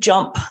make the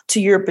jump to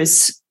Europe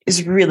is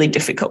really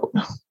difficult.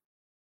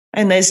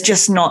 And there's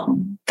just not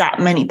that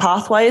many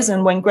pathways.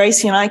 And when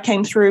Gracie and I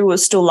came through, we're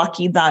still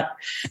lucky that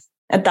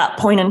at that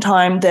point in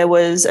time, there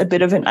was a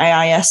bit of an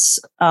AIS,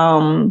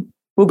 will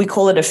we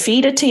call it a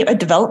feeder team, a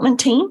development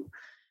team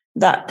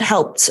that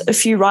helped a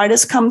few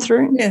riders come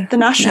through the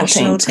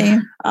national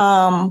team.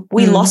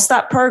 We lost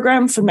that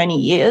program for many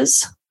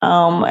years,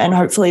 and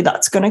hopefully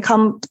that's going to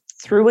come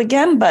through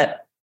again.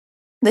 But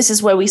this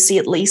is where we see,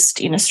 at least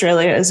in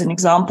Australia as an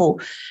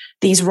example,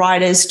 these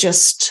riders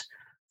just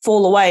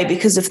fall away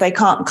because if they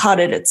can't cut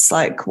it, it's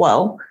like,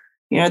 well,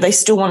 they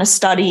still want to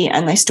study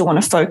and they still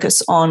want to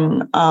focus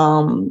on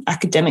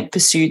academic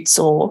pursuits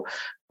or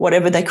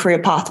whatever their career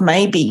path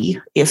may be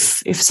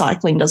if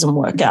cycling doesn't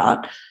work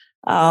out.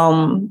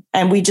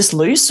 And we just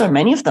lose so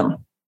many of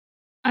them.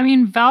 I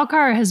mean,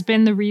 Valcar has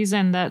been the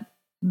reason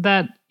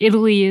that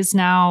Italy is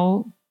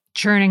now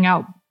churning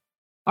out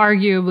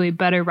arguably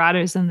better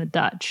riders than the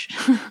Dutch.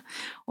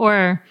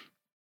 Or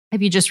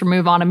if you just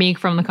remove Annemiek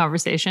from the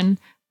conversation,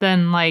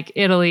 then like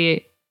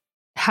Italy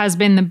has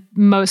been the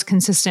most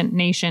consistent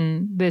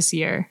nation this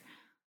year.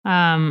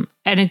 And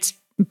it's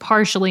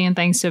partially in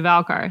thanks to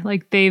Valcar.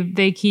 Like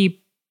they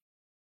keep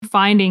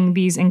finding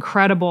these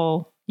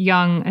incredible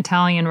young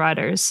Italian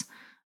riders.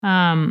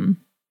 And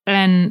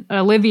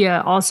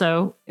Olivia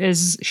also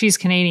she's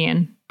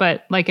Canadian,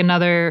 but like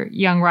another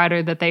young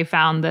rider that they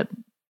found that,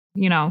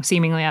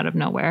 seemingly out of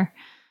nowhere.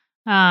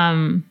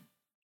 And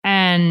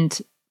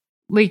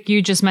like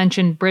you just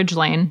mentioned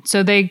Bridgelane.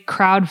 So they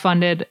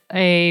crowdfunded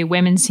a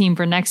women's team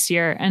for next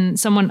year and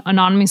someone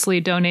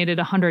anonymously donated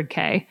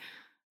 $100K.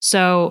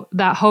 So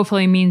that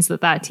hopefully means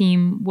that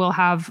team will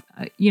have,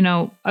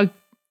 a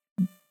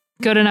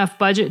good enough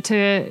budget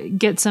to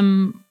get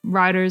some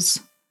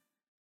riders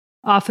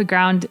off the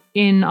ground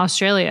in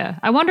Australia.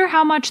 I wonder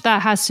how much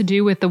that has to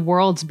do with the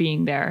Worlds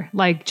being there,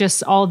 like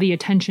just all the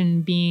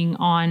attention being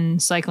on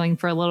cycling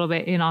for a little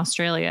bit in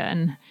Australia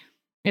and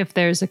if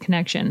there's a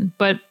connection.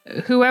 But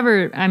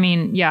whoever,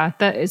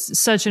 that is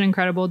such an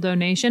incredible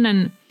donation.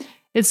 And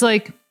it's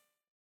like,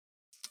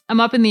 I'm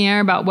up in the air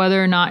about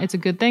whether or not it's a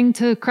good thing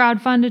to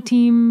crowdfund a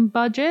team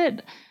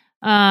budget.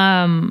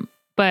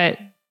 But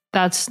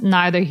that's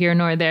neither here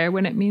nor there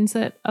when it means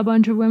that a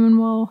bunch of women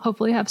will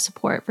hopefully have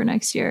support for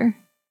next year.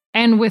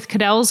 And with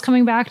Cadell's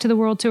coming back to the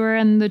World Tour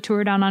and the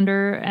Tour Down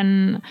Under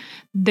and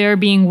there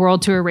being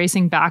World Tour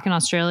racing back in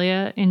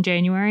Australia in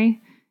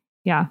January,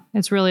 yeah,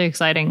 it's really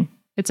exciting.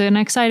 It's an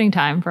exciting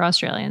time for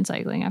Australian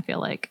cycling, I feel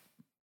like.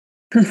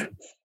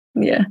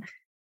 Yeah.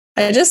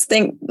 I just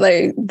think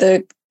like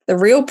the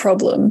real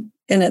problem,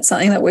 and it's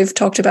something that we've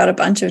talked about a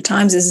bunch of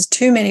times, is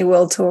too many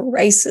World Tour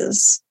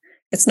races.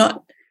 It's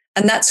not,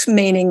 and that's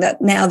meaning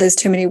that now there's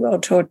too many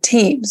World Tour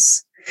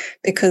teams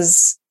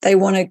because they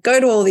want to go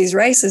to all these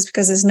races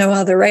because there's no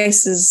other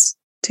races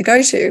to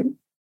go to.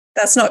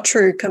 That's not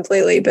true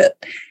completely, but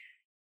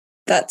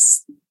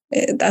that's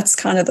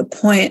kind of the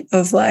point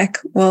of like,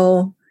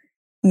 well,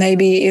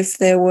 maybe if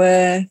there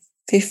were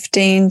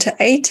 15 to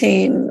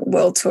 18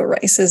 World Tour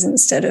races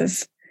instead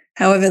of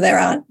however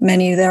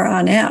many there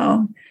are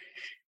now,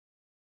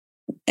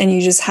 and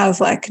you just have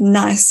like a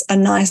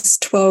nice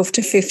 12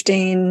 to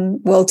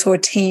 15 World Tour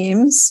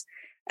teams,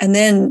 and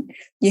then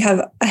you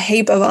have a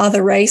heap of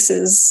other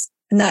races,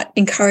 and that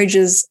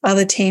encourages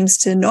other teams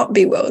to not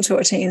be World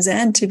Tour teams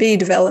and to be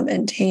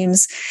development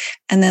teams.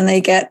 And then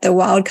they get the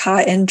wild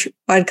card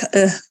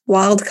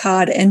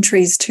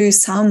entries to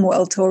some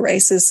World Tour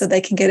races so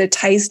they can get a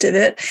taste of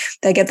it.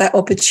 They get that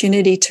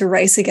opportunity to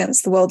race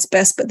against the world's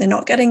best, but they're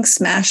not getting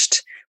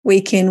smashed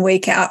week in,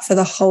 week out for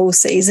the whole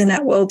season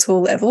at World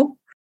Tour level.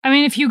 I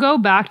mean, if you go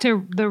back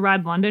to the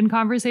Red London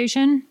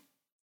conversation,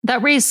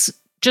 that race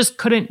just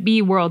couldn't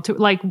be World Tour.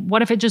 Like,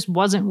 what if it just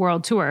wasn't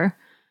World Tour?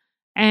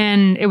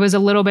 And it was a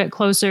little bit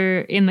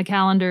closer in the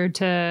calendar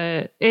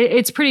to,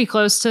 it's pretty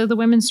close to the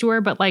Women's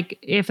Tour, but like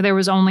if there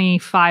was only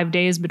 5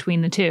 days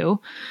between the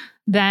two,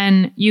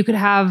 then you could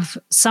have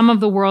some of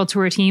the World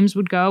Tour teams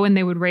would go and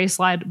they would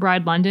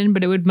ride London,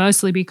 but it would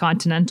mostly be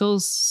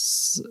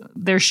Continentals.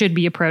 There should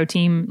be a pro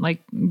team,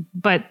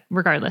 but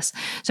regardless.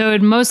 So it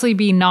would mostly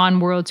be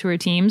non-World Tour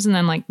teams, and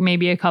then like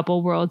maybe a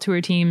couple World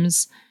Tour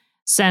teams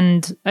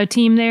send a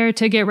team there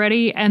to get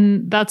ready.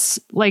 And that's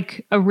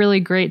like a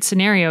really great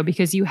scenario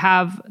because you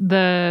have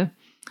the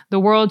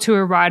World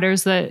Tour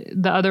riders that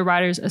the other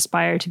riders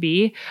aspire to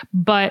be,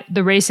 but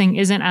the racing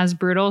isn't as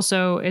brutal.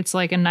 So it's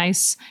like a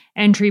nice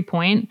entry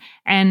point.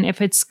 And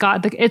if it's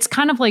got it's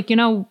kind of like,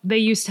 they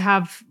used to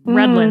have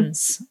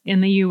Redlands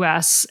in the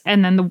US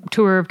and then the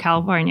Tour of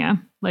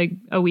California, like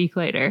a week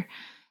later.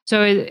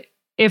 So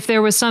if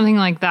there was something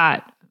like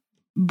that,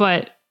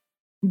 but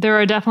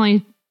there are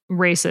definitely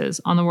races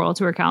on the World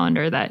Tour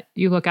calendar that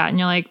you look at and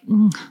you're like,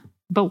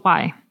 but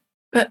why?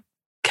 But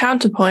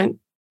counterpoint,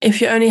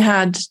 if you only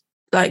had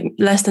like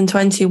less than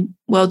 20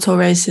 World Tour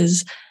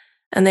races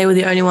and they were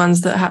the only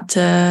ones that had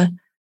to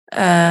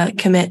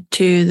commit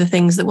to the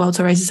things that World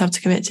Tour races have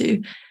to commit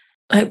to,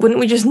 like, wouldn't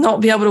we just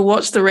not be able to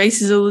watch the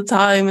races all the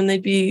time and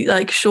they'd be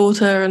like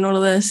shorter and all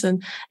of this?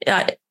 And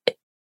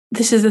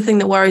this is the thing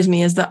that worries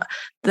me, is that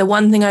the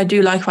one thing I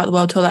do like about the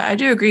World Tour, I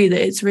do agree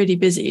that it's really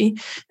busy,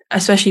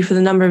 especially for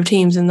the number of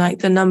teams and like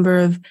the number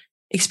of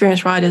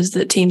experienced riders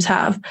that teams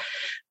have.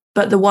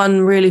 But the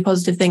one really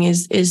positive thing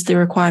is the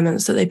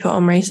requirements that they put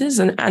on races,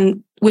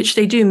 and which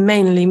they do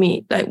mainly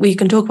meet. Like, we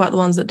can talk about the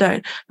ones that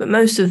don't, but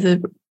most of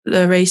the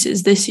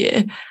races this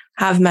year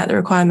have met the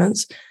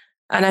requirements.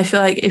 And I feel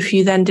like if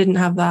you then didn't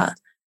have that,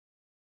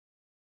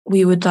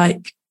 we would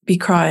like be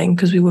crying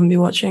because we wouldn't be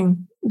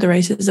watching the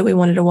races that we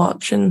wanted to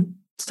watch and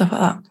stuff like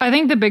that. I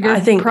think the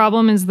bigger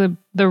problem is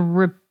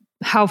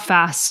how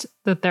fast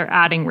that they're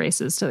adding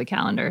races to the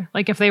calendar.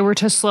 Like, if they were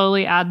to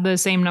slowly add the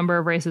same number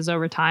of races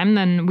over time,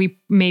 then we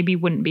maybe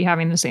wouldn't be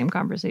having the same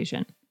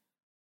conversation.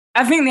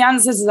 I think the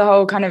answer to the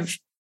whole kind of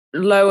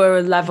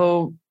lower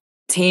level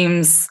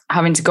teams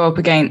having to go up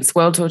against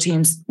World Tour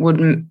teams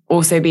would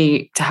also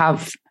be to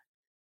have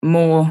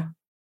more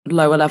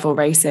lower level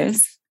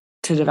races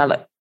to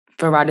develop,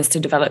 for riders to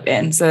develop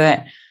in, so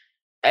that,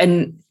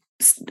 and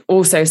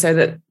also so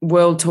that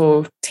World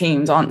Tour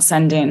teams aren't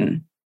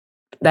sending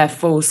their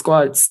full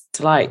squads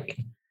to like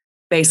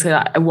basically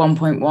like a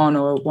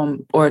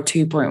 1.1 or a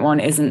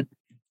 2.1 isn't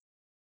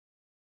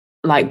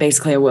like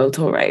basically a World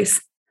Tour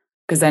race,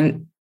 because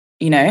then,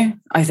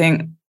 I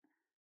think.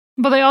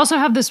 But they also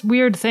have this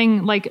weird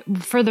thing, like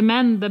for the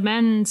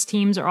men's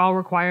teams are all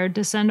required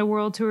to send a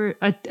World Tour,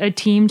 a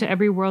team to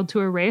every World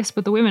Tour race,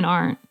 but the women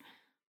aren't.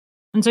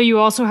 And so you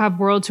also have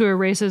World Tour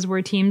races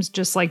where teams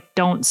just like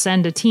don't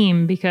send a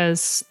team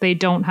because they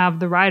don't have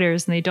the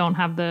riders and they don't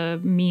have the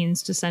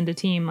means to send a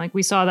team. Like,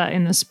 we saw that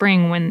in the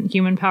spring when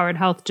Human Powered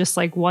Health just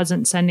like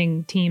wasn't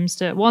sending teams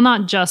to, well,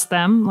 not just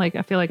them. Like,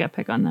 I feel like I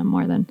pick on them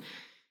more than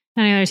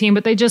any other team,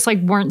 but they just like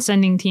weren't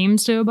sending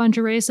teams to a bunch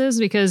of races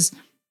because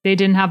they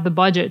didn't have the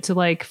budget to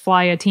like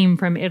fly a team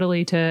from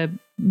Italy to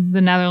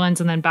the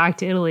Netherlands and then back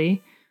to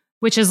Italy,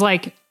 which is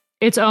like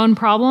its own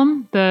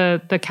problem,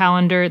 the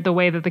calendar, the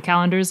way that the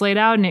calendar is laid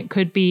out. And it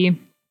could be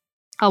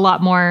a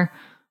lot more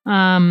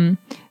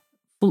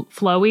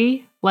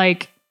flowy.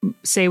 Like,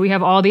 say we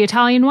have all the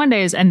Italian one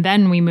days and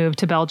then we move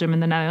to Belgium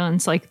and the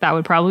Netherlands. Like, that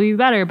would probably be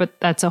better, but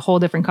that's a whole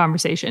different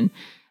conversation.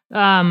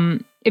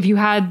 If you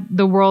had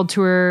the World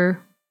Tour,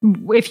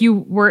 if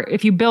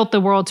you built the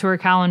World Tour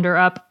calendar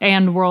up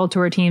and World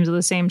Tour teams at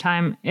the same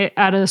time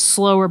at a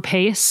slower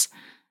pace,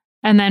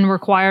 and then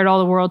required all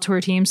the World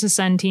Tour teams to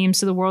send teams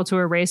to the World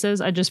Tour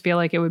races, I just feel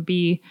like it would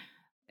be,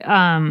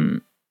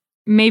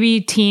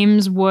 maybe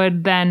teams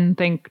would then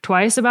think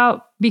twice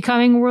about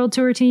becoming World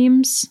Tour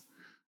teams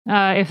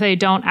if they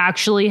don't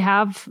actually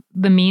have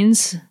the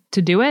means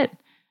to do it.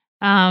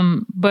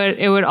 But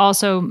it would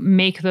also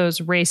make those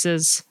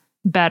races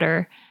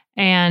better.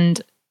 And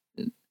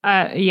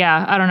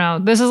I don't know.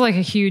 This is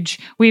like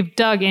we've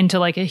dug into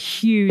like a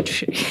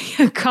huge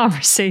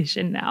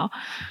conversation now.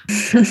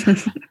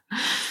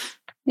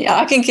 Yeah,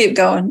 I can keep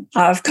going.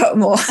 I've got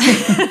more.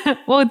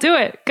 Well, do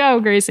it. Go,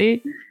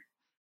 Gracie.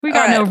 We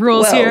got no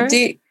rules here.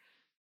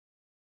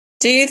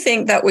 Do you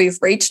think that we've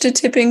reached a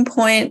tipping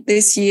point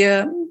this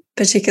year,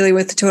 particularly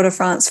with the Tour de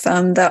France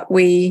Femme, that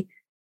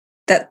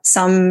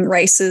some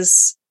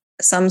races,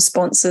 some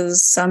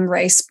sponsors, some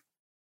race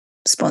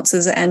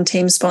sponsors and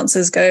team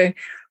sponsors go,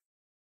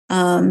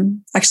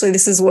 actually,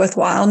 this is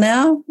worthwhile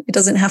now. It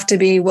doesn't have to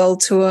be World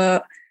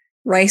Tour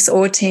race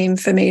or team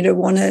for me to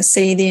want to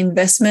see the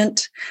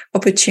investment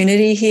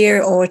opportunity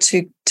here or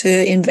to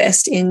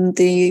invest in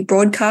the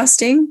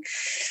broadcasting.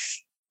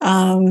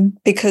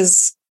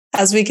 Because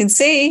as we can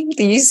see,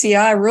 the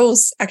UCI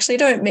rules actually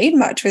don't mean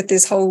much with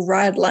this whole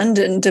Ride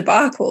London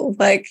debacle.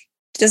 Like,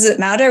 does it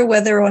matter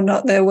whether or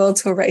not they're World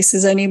Tour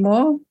races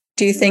anymore?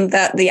 Do you think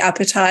that the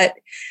appetite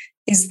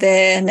is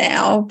there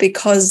now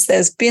because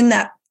there's been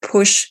that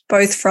push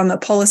both from a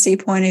policy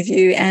point of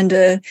view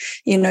and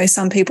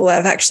some people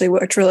have actually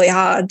worked really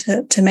hard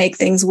to make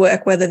things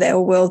work, whether they're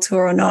a world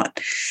tour or not.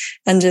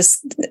 And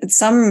just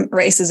some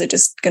races are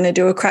just going to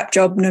do a crap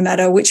job no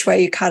matter which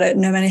way you cut it,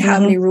 no matter how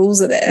many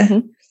rules are there.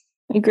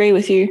 I agree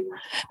with you,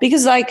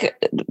 because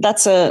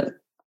that's a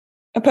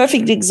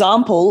perfect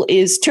example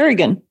is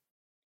Turigan,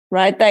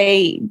 right?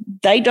 They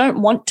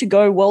don't want to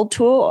go world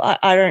tour.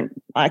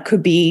 I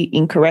could be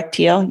incorrect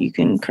here. You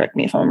can correct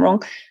me if I'm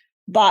wrong.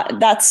 But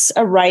that's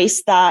a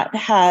race that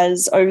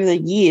has over the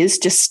years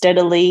just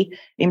steadily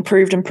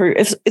improved.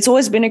 It's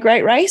always been a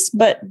great race,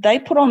 but they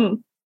put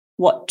on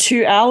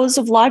 2 hours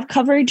of live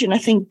coverage, and I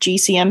think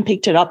GCN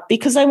picked it up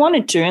because they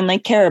wanted to and they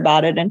care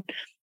about it. And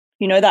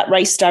that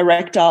race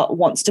director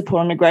wants to put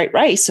on a great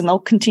race, and they'll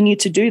continue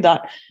to do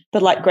that.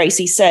 But like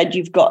Gracie said,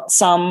 you've got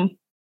some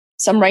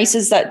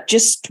races that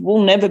just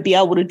will never be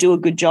able to do a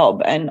good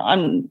job, and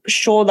I'm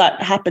sure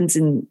that happens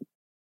in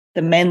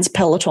the men's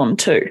peloton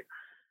too.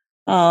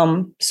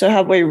 So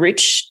have we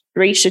reached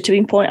a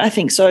tipping point? I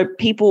think so.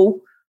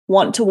 People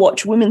want to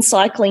watch women's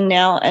cycling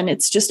now, and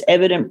it's just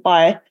evident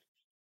by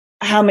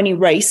how many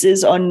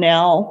races are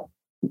now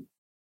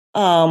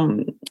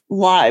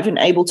live and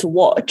able to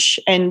watch.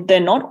 And they're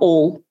not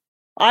all.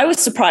 I was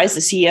surprised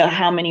this year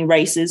how many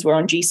races were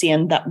on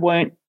GCN that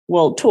weren't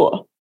World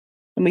Tour,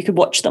 and we could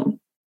watch them.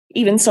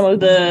 Even some of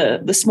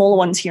the smaller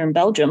ones here in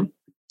Belgium.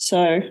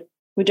 So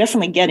we're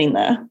definitely getting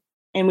there,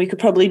 and we could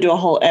probably do a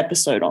whole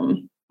episode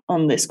on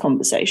this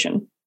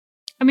conversation.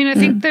 I mean, I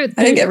think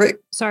that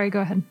sorry, go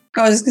ahead.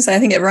 I was just going to say, I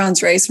think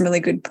everyone's raised some really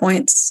good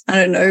points. I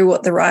don't know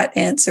what the right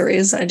answer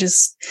is.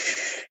 It's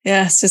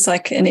just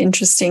like an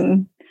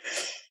interesting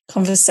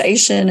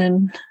conversation.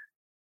 And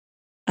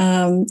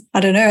I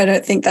don't know. I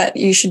don't think that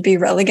you should be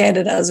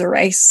relegated as a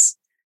race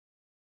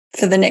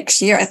for the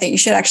next year. I think you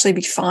should actually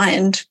be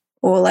fined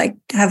or like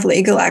have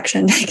legal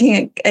action taking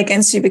it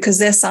against you, because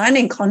they're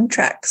signing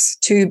contracts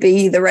to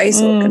be the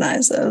race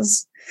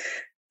organizers.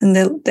 And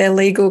they're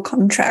legal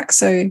contracts.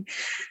 So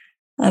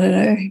I don't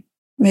know,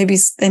 maybe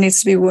there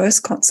needs to be worse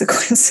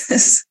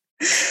consequences.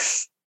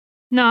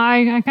 No,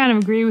 I kind of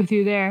agree with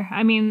you there.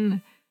 I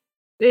mean,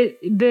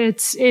 it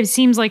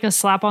seems like a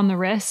slap on the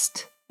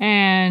wrist,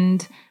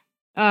 and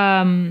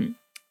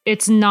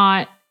it's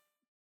not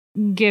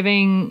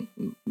giving.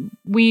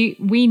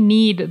 We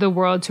need the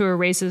World Tour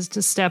races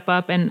to step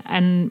up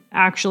and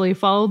actually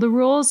follow the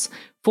rules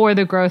for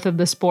the growth of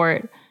the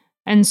sport.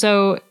 And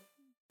so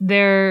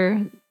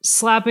they're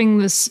slapping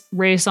this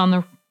race on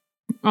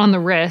the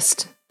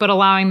wrist, but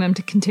allowing them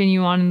to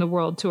continue on in the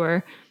World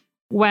Tour,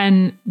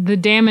 when the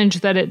damage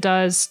that it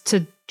does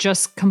to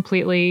just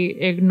completely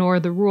ignore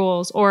the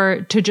rules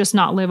or to just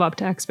not live up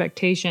to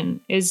expectation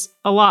is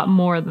a lot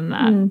more than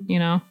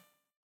that.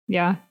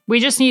 Yeah, we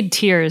just need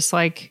tiers.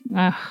 Like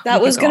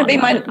that was going to be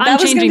my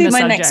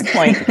next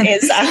point.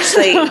 Is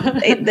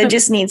actually there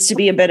just needs to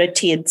be a better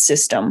tiered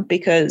system,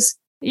 because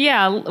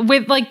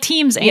with like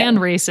teams and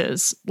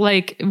races,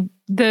 like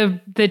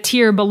the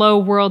tier below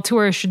World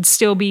Tour should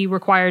still be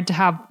required to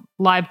have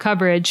live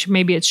coverage.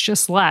 Maybe it's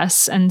just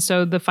less, and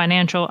so the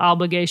financial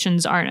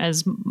obligations aren't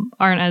as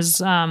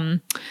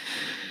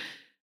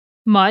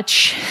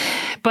much.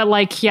 But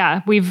like,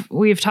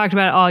 we've talked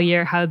about it all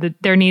year how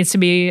there needs to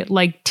be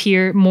like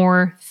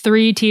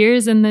 3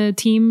 tiers in the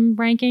team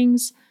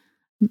rankings,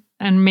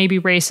 and maybe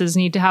races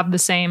need to have the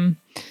same.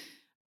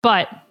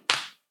 But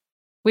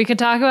we could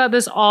talk about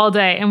this all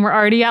day, and we're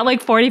already at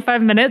like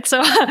 45 minutes. So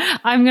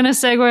I'm going to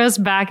segue us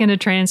back into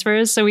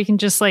transfers, so we can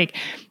just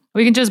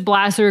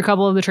blast through a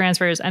couple of the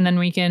transfers, and then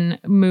we can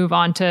move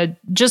on to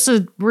just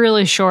a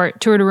really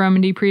short Tour de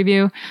Romandy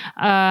preview.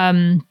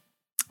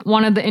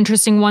 One of the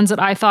interesting ones that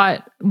I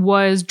thought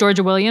was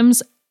Georgia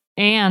Williams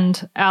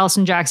and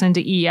Allison Jackson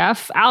to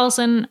EF.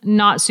 Allison,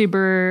 not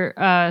super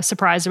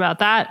surprised about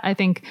that. I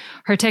think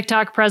her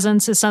TikTok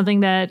presence is something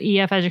that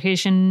EF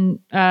Education,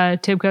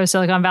 TIBCO,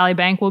 Silicon Valley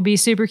Bank will be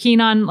super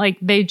keen on. Like,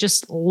 they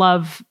just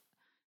love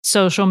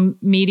the social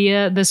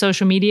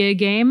media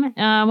game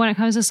when it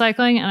comes to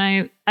cycling.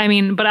 And I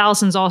mean, but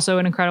Allison's also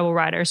an incredible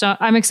rider. So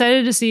I'm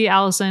excited to see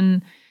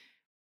Allison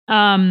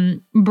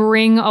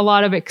bring a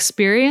lot of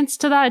experience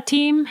to that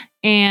team,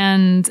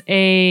 and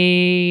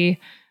I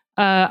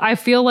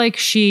feel like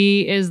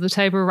she is the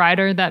type of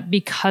rider that,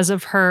 because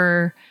of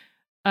her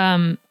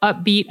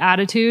upbeat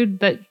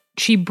attitude, that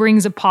she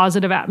brings a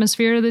positive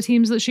atmosphere to the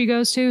teams that she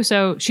goes to.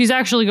 So she's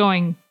actually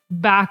going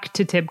back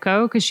to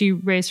TIBCO because she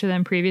raced for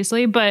them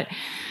previously, but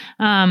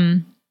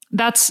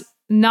that's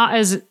not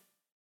as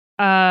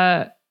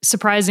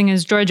surprising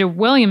as Georgia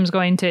Williams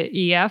going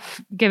to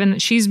EF, given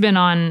that she's been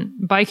on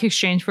Bike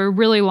Exchange for a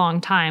really long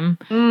time.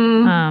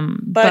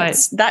 But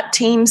that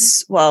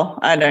team's, well,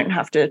 I don't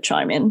have to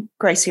chime in.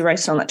 Gracie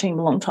raced on that team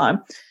a long time.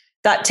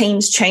 That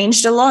team's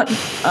changed a lot.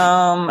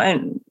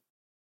 And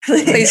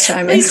please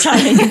chime in.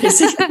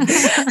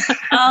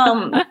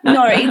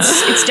 No,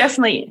 it's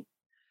definitely,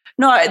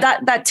 no,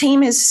 that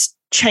team has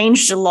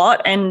changed a lot.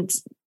 And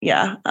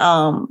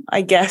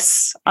I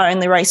guess I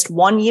only raced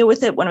 1 year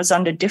with it when it was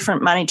under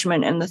different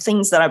management, and the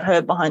things that I've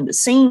heard behind the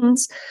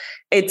scenes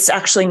it's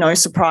actually no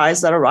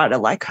surprise that a rider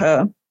like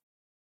her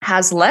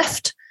has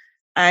left.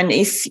 And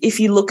if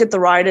you look at the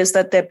riders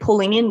that they're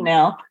pulling in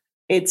now,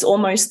 it's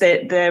almost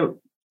that they're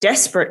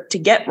desperate to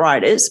get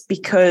riders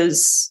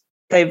because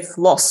they've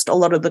lost a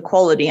lot of the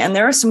quality. And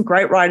there are some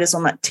great riders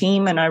on that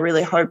team, and I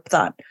really hope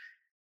that,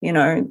 you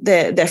know,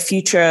 their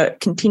future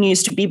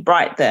continues to be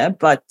bright there.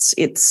 But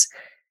it's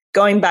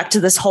going back to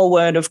this whole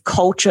word of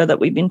culture that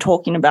we've been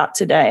talking about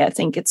today. I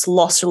think it's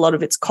lost a lot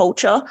of its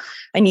culture.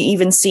 And you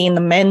even see in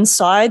the men's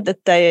side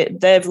that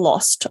they've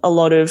lost a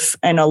lot of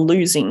and are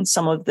losing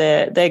some of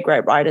their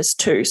great riders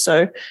too.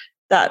 So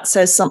that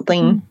says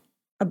something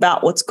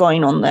about what's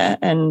going on there.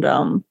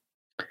 And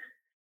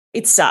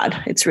it's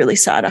sad. It's really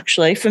sad,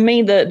 actually. For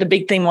me, the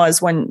big thing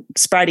was when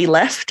Spratty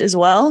left as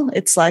well.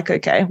 It's like,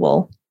 okay,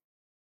 well,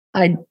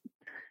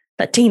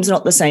 that team's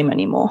not the same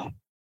anymore.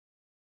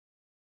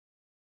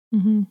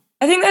 Mm-hmm.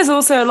 I think there's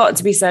also a lot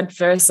to be said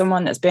for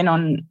someone that's been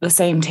on the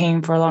same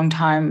team for a long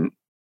time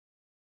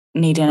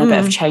needing a bit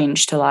of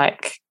change to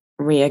like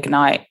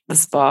reignite the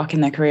spark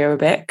in their career a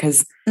bit,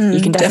 because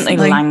you can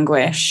definitely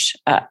languish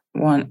at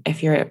one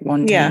if you're at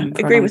one team. Yeah,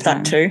 agree with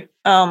that too.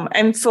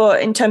 And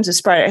in terms of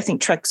Spratty, I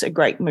think Trek's a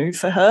great move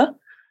for her.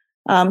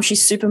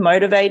 She's super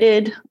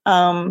motivated,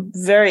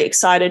 very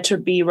excited to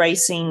be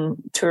racing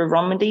Tour of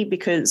Romandy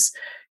because,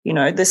 you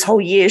know, this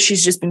whole year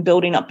she's just been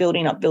building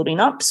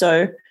up.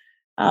 So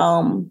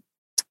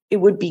it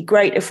would be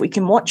great if we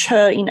can watch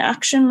her in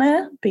action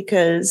there,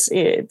 because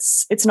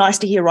it's nice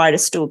to hear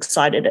riders still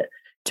excited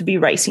to be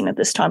racing at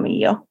this time of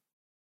year.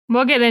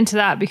 We'll get into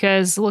that,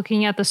 because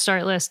looking at the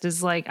start list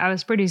is like, I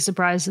was pretty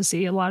surprised to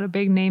see a lot of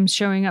big names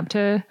showing up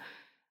to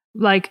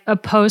like a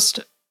post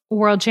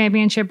World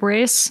Championship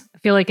race. I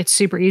feel like it's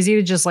super easy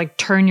to just like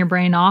turn your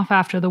brain off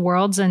after the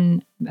Worlds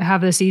and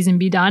have the season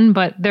be done.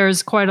 But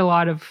there's quite a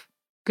lot of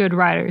good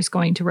riders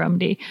going to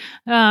Romandy.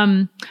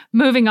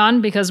 Moving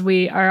on, because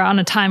we are on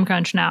a time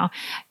crunch now.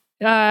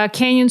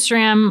 Canyon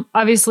SRAM,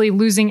 obviously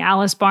losing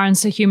Alice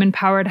Barnes to Human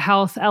Powered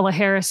Health, Ella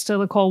Harris to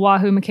Nicole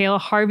Wahoo, Michaela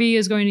Harvey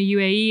is going to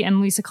UAE,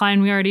 and Lisa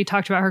Klein, we already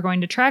talked about her going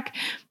to Trek,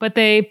 but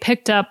they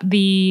picked up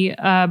the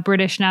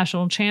British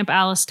national champ,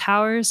 Alice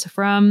Towers,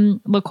 from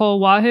Nicole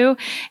Wahoo,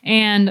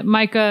 and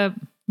Micah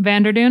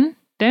Vanderdoen.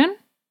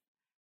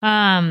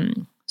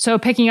 So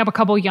picking up a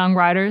couple young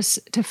riders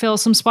to fill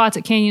some spots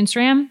at Canyon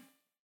SRAM.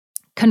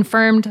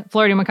 Confirmed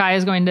Florida Mackay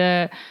is going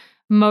to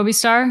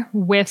Movistar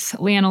with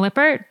Leanna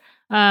Lippert,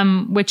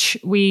 which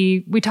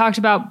we talked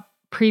about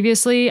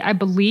previously, I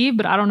believe,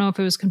 but I don't know if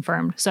it was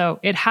confirmed. So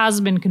it has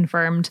been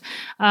confirmed.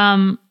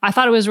 I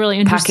thought it was really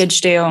interesting.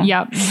 Package deal.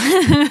 Yep.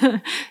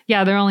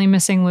 Yeah, they're only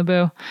missing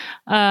Lebu.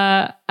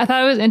 I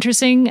thought it was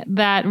interesting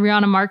that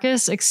Rihanna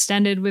Marcus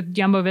extended with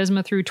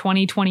Jumbo-Visma through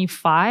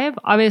 2025.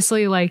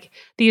 Obviously, like,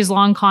 these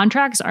long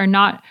contracts are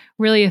not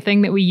really a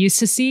thing that we used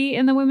to see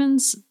in the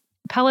women's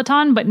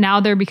peloton, but now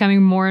they're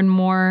becoming more and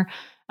more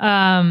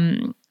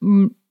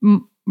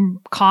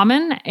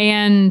common.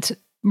 And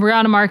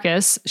Rihanna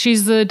Marcus,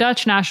 she's the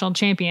Dutch national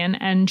champion,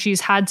 and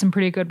she's had some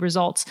pretty good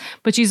results,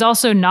 but she's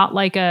also not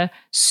like a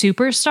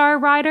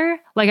superstar rider.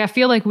 Like, I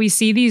feel like we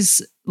see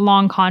these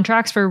long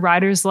contracts for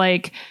riders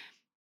like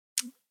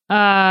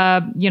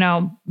Van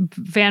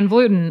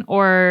Vleuten,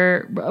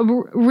 or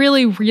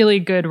really, really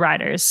good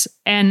riders.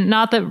 And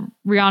not that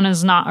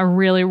Rihanna's not a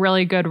really,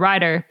 really good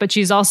rider, but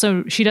she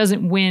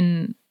doesn't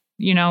win,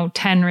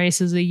 10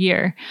 races a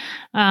year.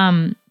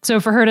 So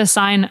for her to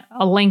sign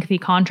a lengthy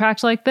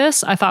contract like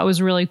this, I thought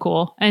was really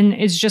cool. And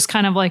it's just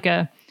kind of like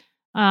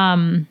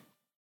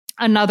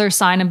another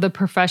sign of the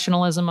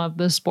professionalism of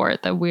the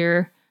sport,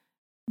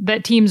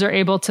 that teams are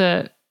able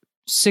to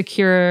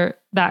secure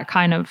that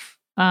kind of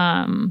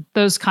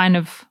those kind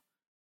of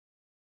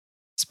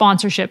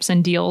sponsorships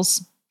and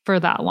deals for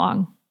that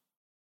long.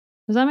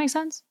 Does that make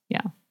sense?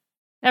 Yeah.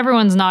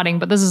 Everyone's nodding,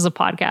 but this is a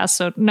podcast,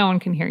 so no one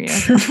can hear you.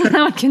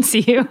 No one can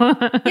see you.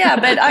 Yeah,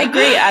 but I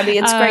agree, Abby.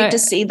 It's great to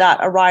see that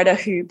a rider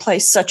who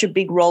plays such a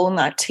big role in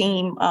that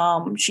team,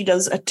 she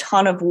does a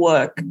ton of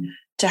work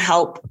to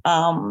help,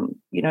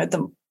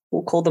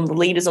 we'll call them the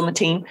leaders on the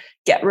team,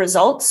 get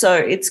results. So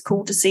it's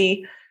cool to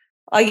see,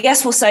 I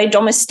guess we'll say,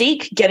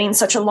 Domestique getting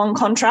such a long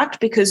contract,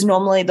 because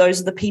normally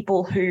those are the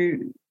people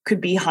who could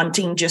be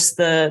hunting just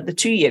the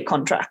 2-year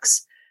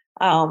contracts.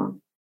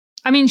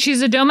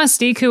 She's a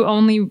Domestique who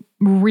only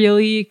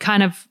really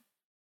kind of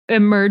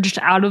emerged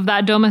out of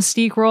that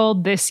Domestique role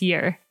this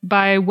year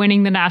by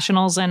winning the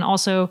nationals, and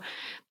also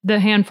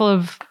the handful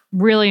of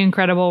really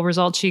incredible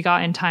results she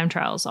got in time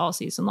trials all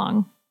season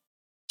long.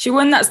 She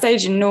won that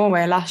stage in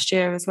Norway last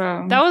year as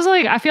well. That was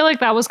I feel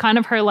like that was kind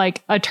of her,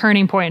 like, a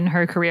turning point in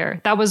her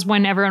career. That was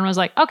when everyone was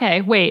like,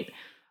 okay, wait,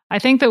 I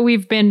think that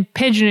we've been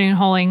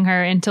pigeonholing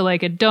her into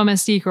like a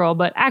Domestique role,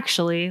 but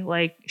actually,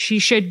 like, she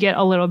should get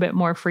a little bit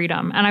more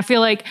freedom. And I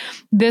feel like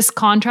this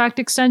contract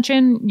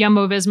extension,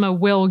 Jumbo-Visma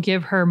will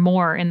give her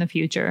more in the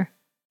future.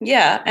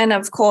 Yeah. And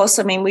of course,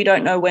 we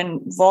don't know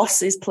when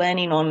Voss is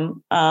planning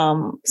on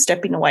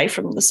stepping away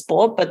from the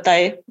sport, but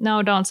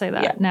No, don't say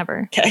that. Yeah.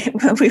 Never. Okay.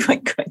 We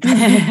won't go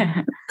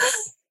there.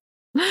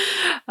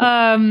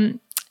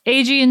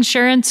 AG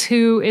Insurance,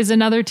 who is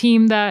another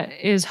team that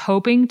is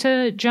hoping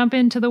to jump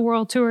into the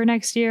World Tour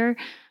next year,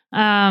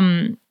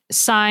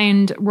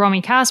 signed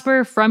Romy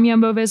Kasper from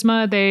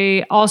Jumbo-Visma.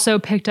 They also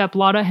picked up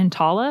Lotta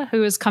Hintala,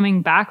 who is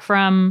coming back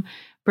from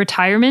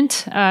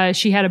retirement.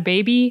 She had a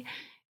baby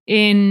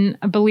in,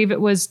 I believe it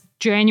was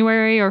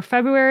January or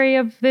February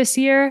of this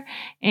year.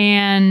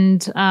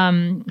 And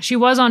she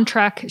was on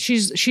Trek.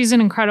 She's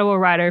an incredible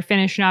rider,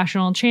 Finnish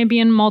national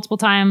champion multiple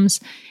times.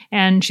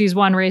 And she's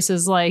won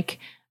races like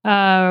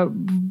Drenthe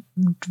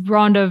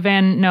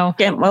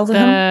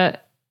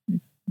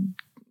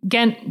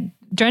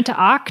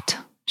Acht.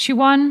 She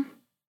won.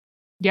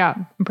 Yeah,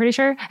 I'm pretty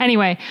sure.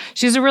 Anyway,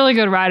 she's a really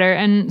good rider.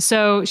 And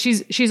so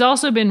she's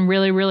also been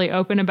really, really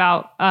open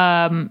about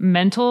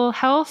mental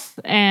health,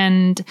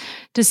 and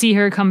to see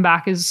her come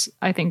back is,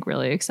 I think,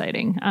 really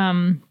exciting.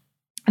 I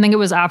think it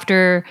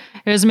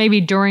was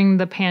maybe during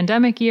the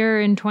pandemic year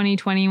in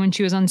 2020 when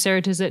she was on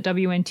Ceratizit at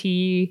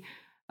WNT,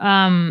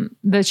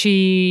 that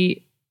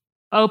she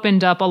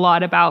opened up a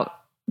lot about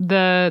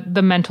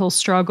the mental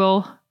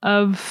struggle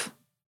of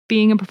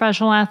being a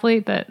professional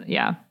athlete. That,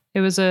 yeah, it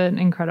was an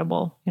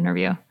incredible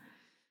interview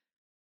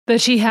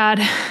that she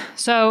had.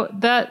 So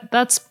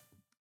that's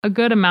a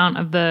good amount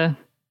of the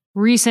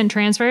recent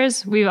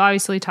transfers. We've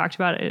obviously talked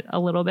about it a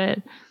little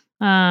bit.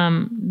 Did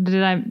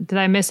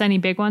I miss any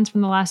big ones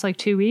from the last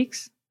 2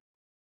 weeks?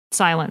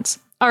 Silence.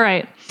 All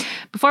right.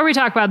 Before we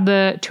talk about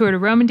the Tour de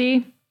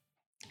Romandie,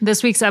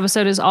 this week's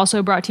episode is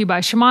also brought to you by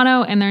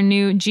Shimano and their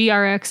new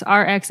GRX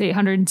RX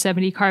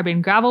 870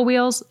 carbon gravel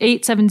wheels.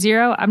 870,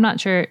 I'm not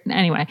sure.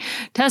 Anyway,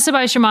 tested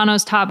by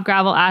Shimano's top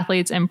gravel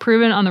athletes and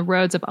proven on the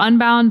roads of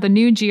Unbound, the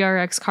new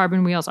GRX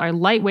carbon wheels are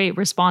lightweight,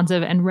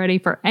 responsive, and ready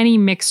for any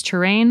mixed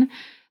terrain.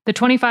 The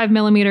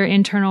 25mm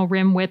internal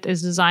rim width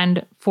is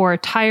designed for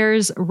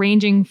tires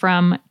ranging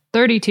from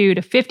 32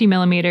 to 50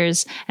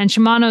 millimeters, and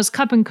Shimano's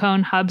cup and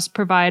cone hubs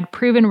provide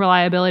proven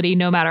reliability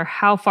no matter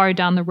how far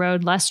down the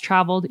road less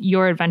traveled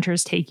your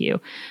adventures take you.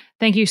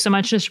 Thank you so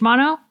much to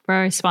Shimano for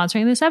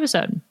sponsoring this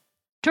episode.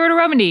 Tour de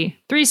Romandie,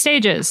 3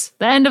 stages,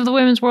 the end of the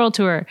Women's World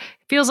Tour.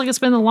 It feels like it's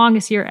been the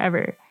longest year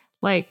ever.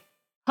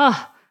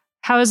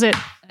 How is it?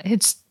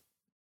 It's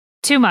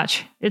too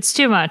much. It's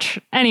too much.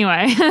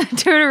 Anyway,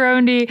 Tour de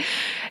Romandie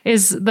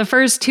is the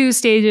first 2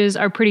 stages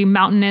are pretty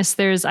mountainous.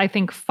 There's, I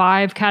think,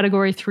 5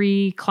 category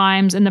 3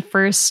 climbs in the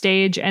first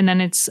stage, and then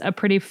it's a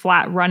pretty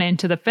flat run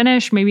into the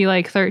finish, maybe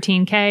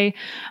 13K.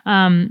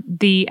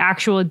 The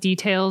actual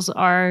details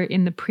are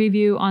in the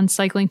preview on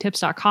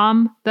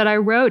cyclingtips.com that I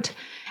wrote.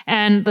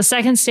 And the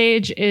second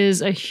stage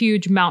is a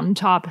huge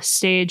mountaintop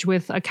stage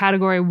with a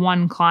category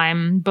 1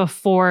 climb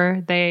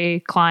before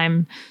they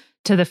climb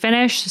to the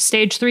finish.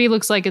 Stage 3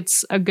 looks like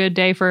it's a good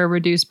day for a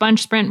reduced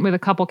bunch sprint with a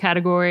couple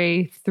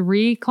category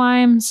 3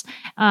 climbs.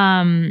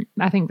 I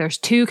think there's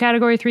 2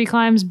 category 3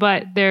 climbs,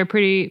 but they're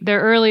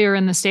earlier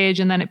in the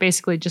stage, and then it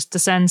basically just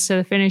descends to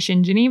the finish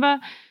in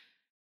Geneva.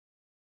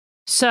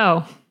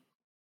 So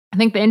I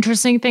think the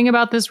interesting thing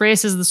about this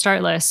race is the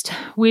start list.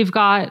 We've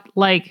got,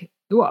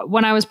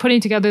 when I was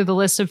putting together the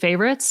list of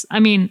favorites,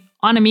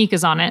 Annemiek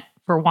is on it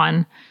for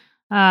one.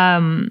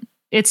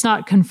 It's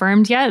not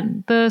confirmed yet,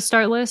 the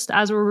start list,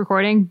 as we're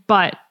recording,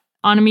 but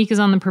Annemiek is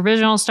on the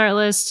provisional start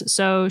list,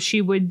 so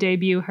she would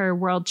debut her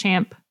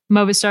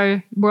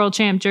Movistar World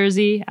Champ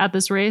jersey at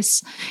this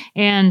race.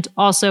 And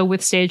also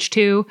with stage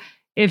 2,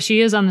 if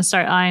she is on the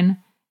start line,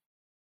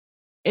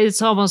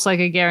 it's almost like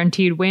a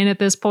guaranteed win at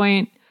this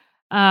point.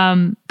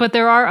 But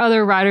there are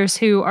other riders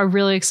who are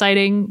really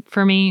exciting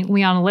for me.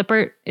 Liane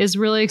Lippert is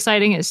really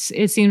exciting. It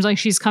seems like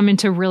she's come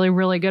into really,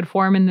 really good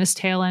form in this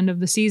tail end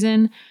of the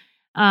season.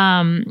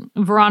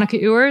 Veronica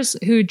Ures,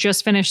 who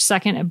just finished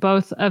second at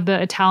both of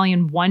the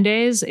Italian one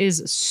days,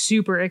 is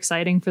super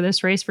exciting for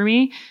this race for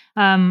me,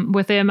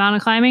 with the amount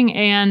of climbing.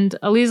 And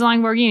Elisa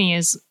Langborghini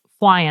is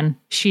flying.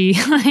 She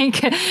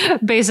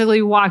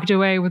basically walked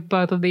away with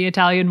both of the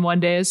Italian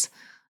one days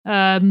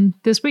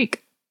this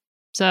week.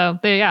 So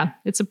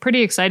it's a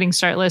pretty exciting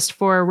start list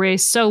for a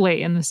race so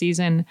late in the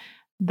season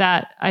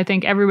that I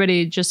think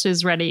everybody just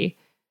is ready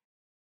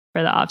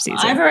for the off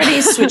season. I've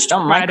already switched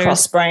on my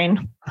cross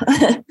brain.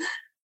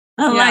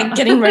 I'm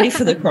getting ready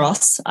for the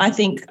cross. I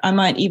think I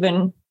might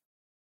even,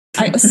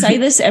 I say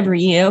this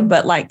every year,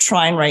 but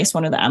try and race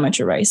one of the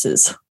amateur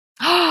races.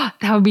 That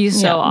would be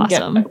so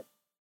awesome.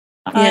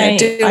 I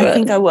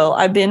think I will.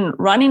 I've been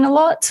running a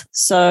lot,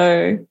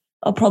 so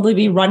I'll probably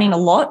be running a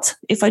lot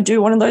if I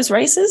do one of those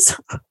races.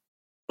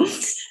 We're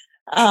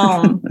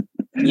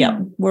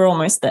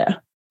almost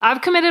there.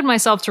 I've committed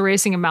myself to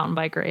racing a mountain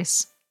bike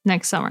race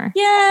next summer.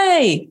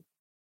 Yay!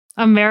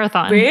 A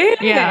marathon.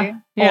 Really? Yeah.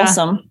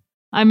 Awesome.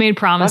 I made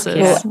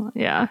promises.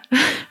 Yeah.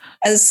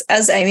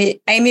 As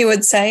Amy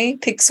would say,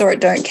 pics or it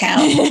don't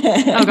count.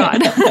 Oh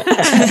God.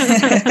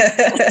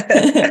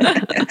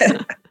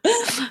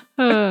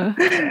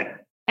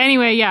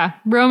 Anyway,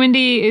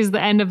 Romandie is the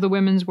end of the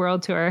Women's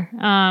World Tour.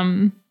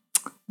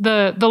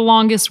 The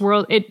longest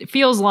world, it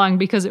feels long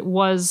because it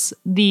was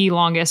the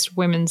longest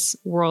Women's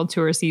World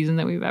Tour season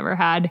that we've ever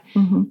had.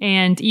 Mm-hmm.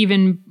 And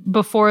even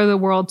before the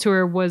World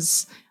Tour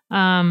was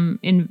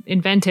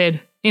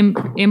invented. I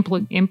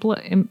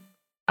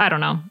don't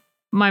know.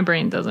 My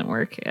brain doesn't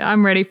work.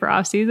 I'm ready for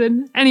off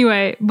season.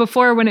 Anyway,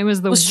 before when it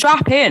was well,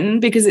 strap in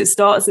because it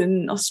starts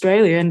in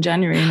Australia in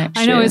January next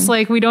year. I know, it's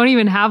like we don't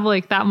even have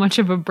like that much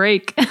of a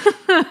break.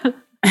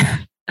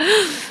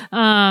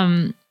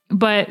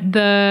 But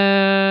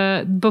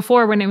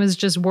before when it was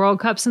just World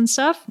Cups and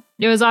stuff,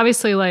 it was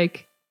obviously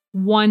like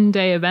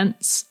 1-day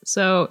events.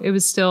 So it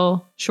was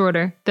still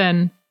shorter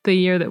than the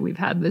year that we've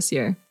had this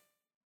year.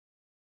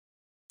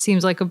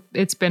 Seems like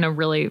it's been a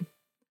really,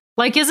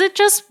 like, is it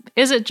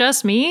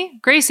just me?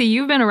 Gracie,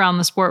 you've been around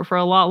the sport for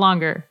a lot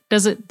longer.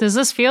 Does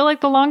this feel like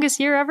the longest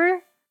year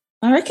ever?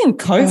 I reckon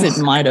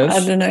COVID might have.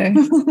 I don't know.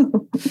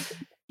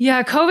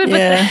 Yeah,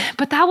 COVID,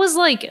 but that was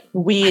like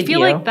weird. I feel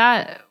like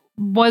that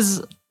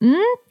was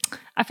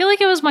I feel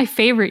like it was my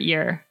favorite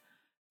year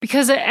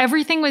because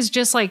everything was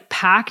just like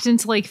packed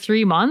into like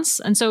 3 months,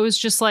 and so it was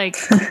just like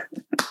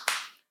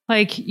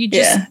like you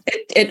just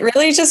it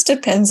really just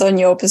depends on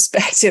your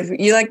perspective.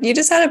 You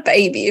just had a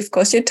baby, of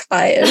course you're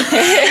tired.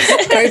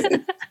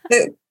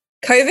 The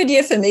COVID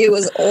year for me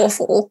was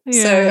awful,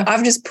 so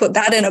I've just put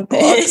that in a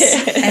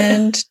box.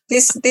 And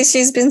this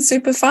year's been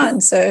super fun,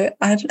 so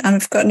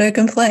I've got no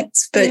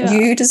complaints. But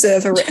you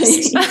deserve a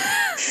rest.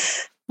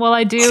 Well,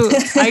 I do.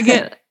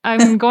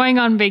 I'm going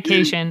on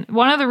vacation.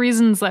 One of the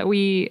reasons that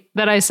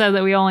I said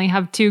that we only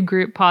have 2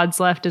 group pods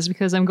left is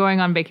because I'm going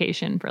on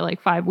vacation for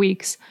like 5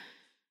 weeks.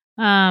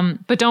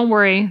 But don't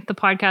worry, the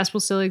podcast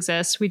will still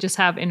exist. We just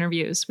have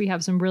interviews. We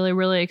have some really,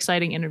 really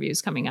exciting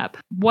interviews coming up.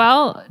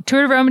 Well,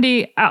 Tour de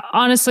Romandy,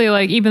 honestly,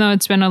 like even though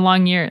it's been a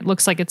long year, it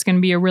looks like it's going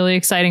to be a really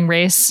exciting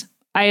race.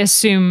 I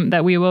assume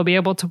that we will be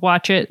able to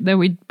watch it, but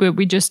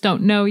we just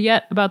don't know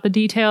yet about the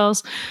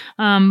details.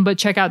 But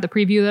check out the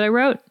preview that I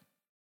wrote.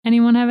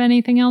 Anyone have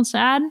anything else to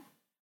add?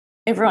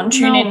 Everyone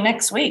tune in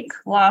next week.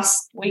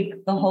 Last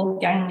week, the whole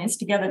gang is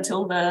together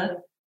till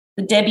the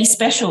Debbie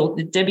special,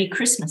 the Debbie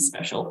Christmas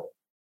special.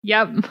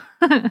 Yep.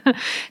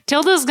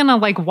 Tilda's going to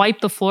like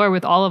wipe the floor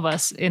with all of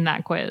us in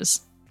that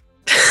quiz.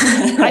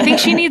 I think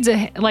she needs a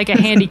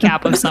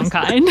handicap of some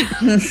kind.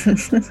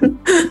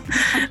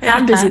 Yeah,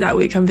 I'm busy that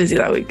week.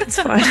 It's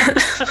fine.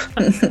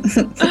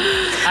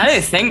 I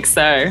don't think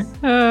so.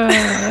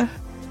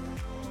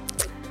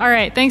 All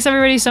right. Thanks,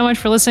 everybody, so much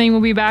for listening. We'll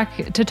be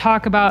back to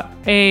talk about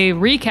a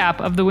recap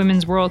of the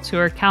Women's World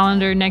Tour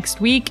calendar next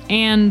week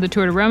and the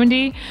Tour de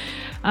Romandy.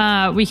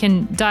 We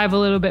can dive a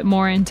little bit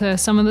more into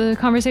some of the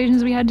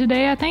conversations we had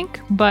today, I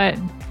think, but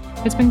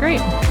it's been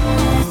great.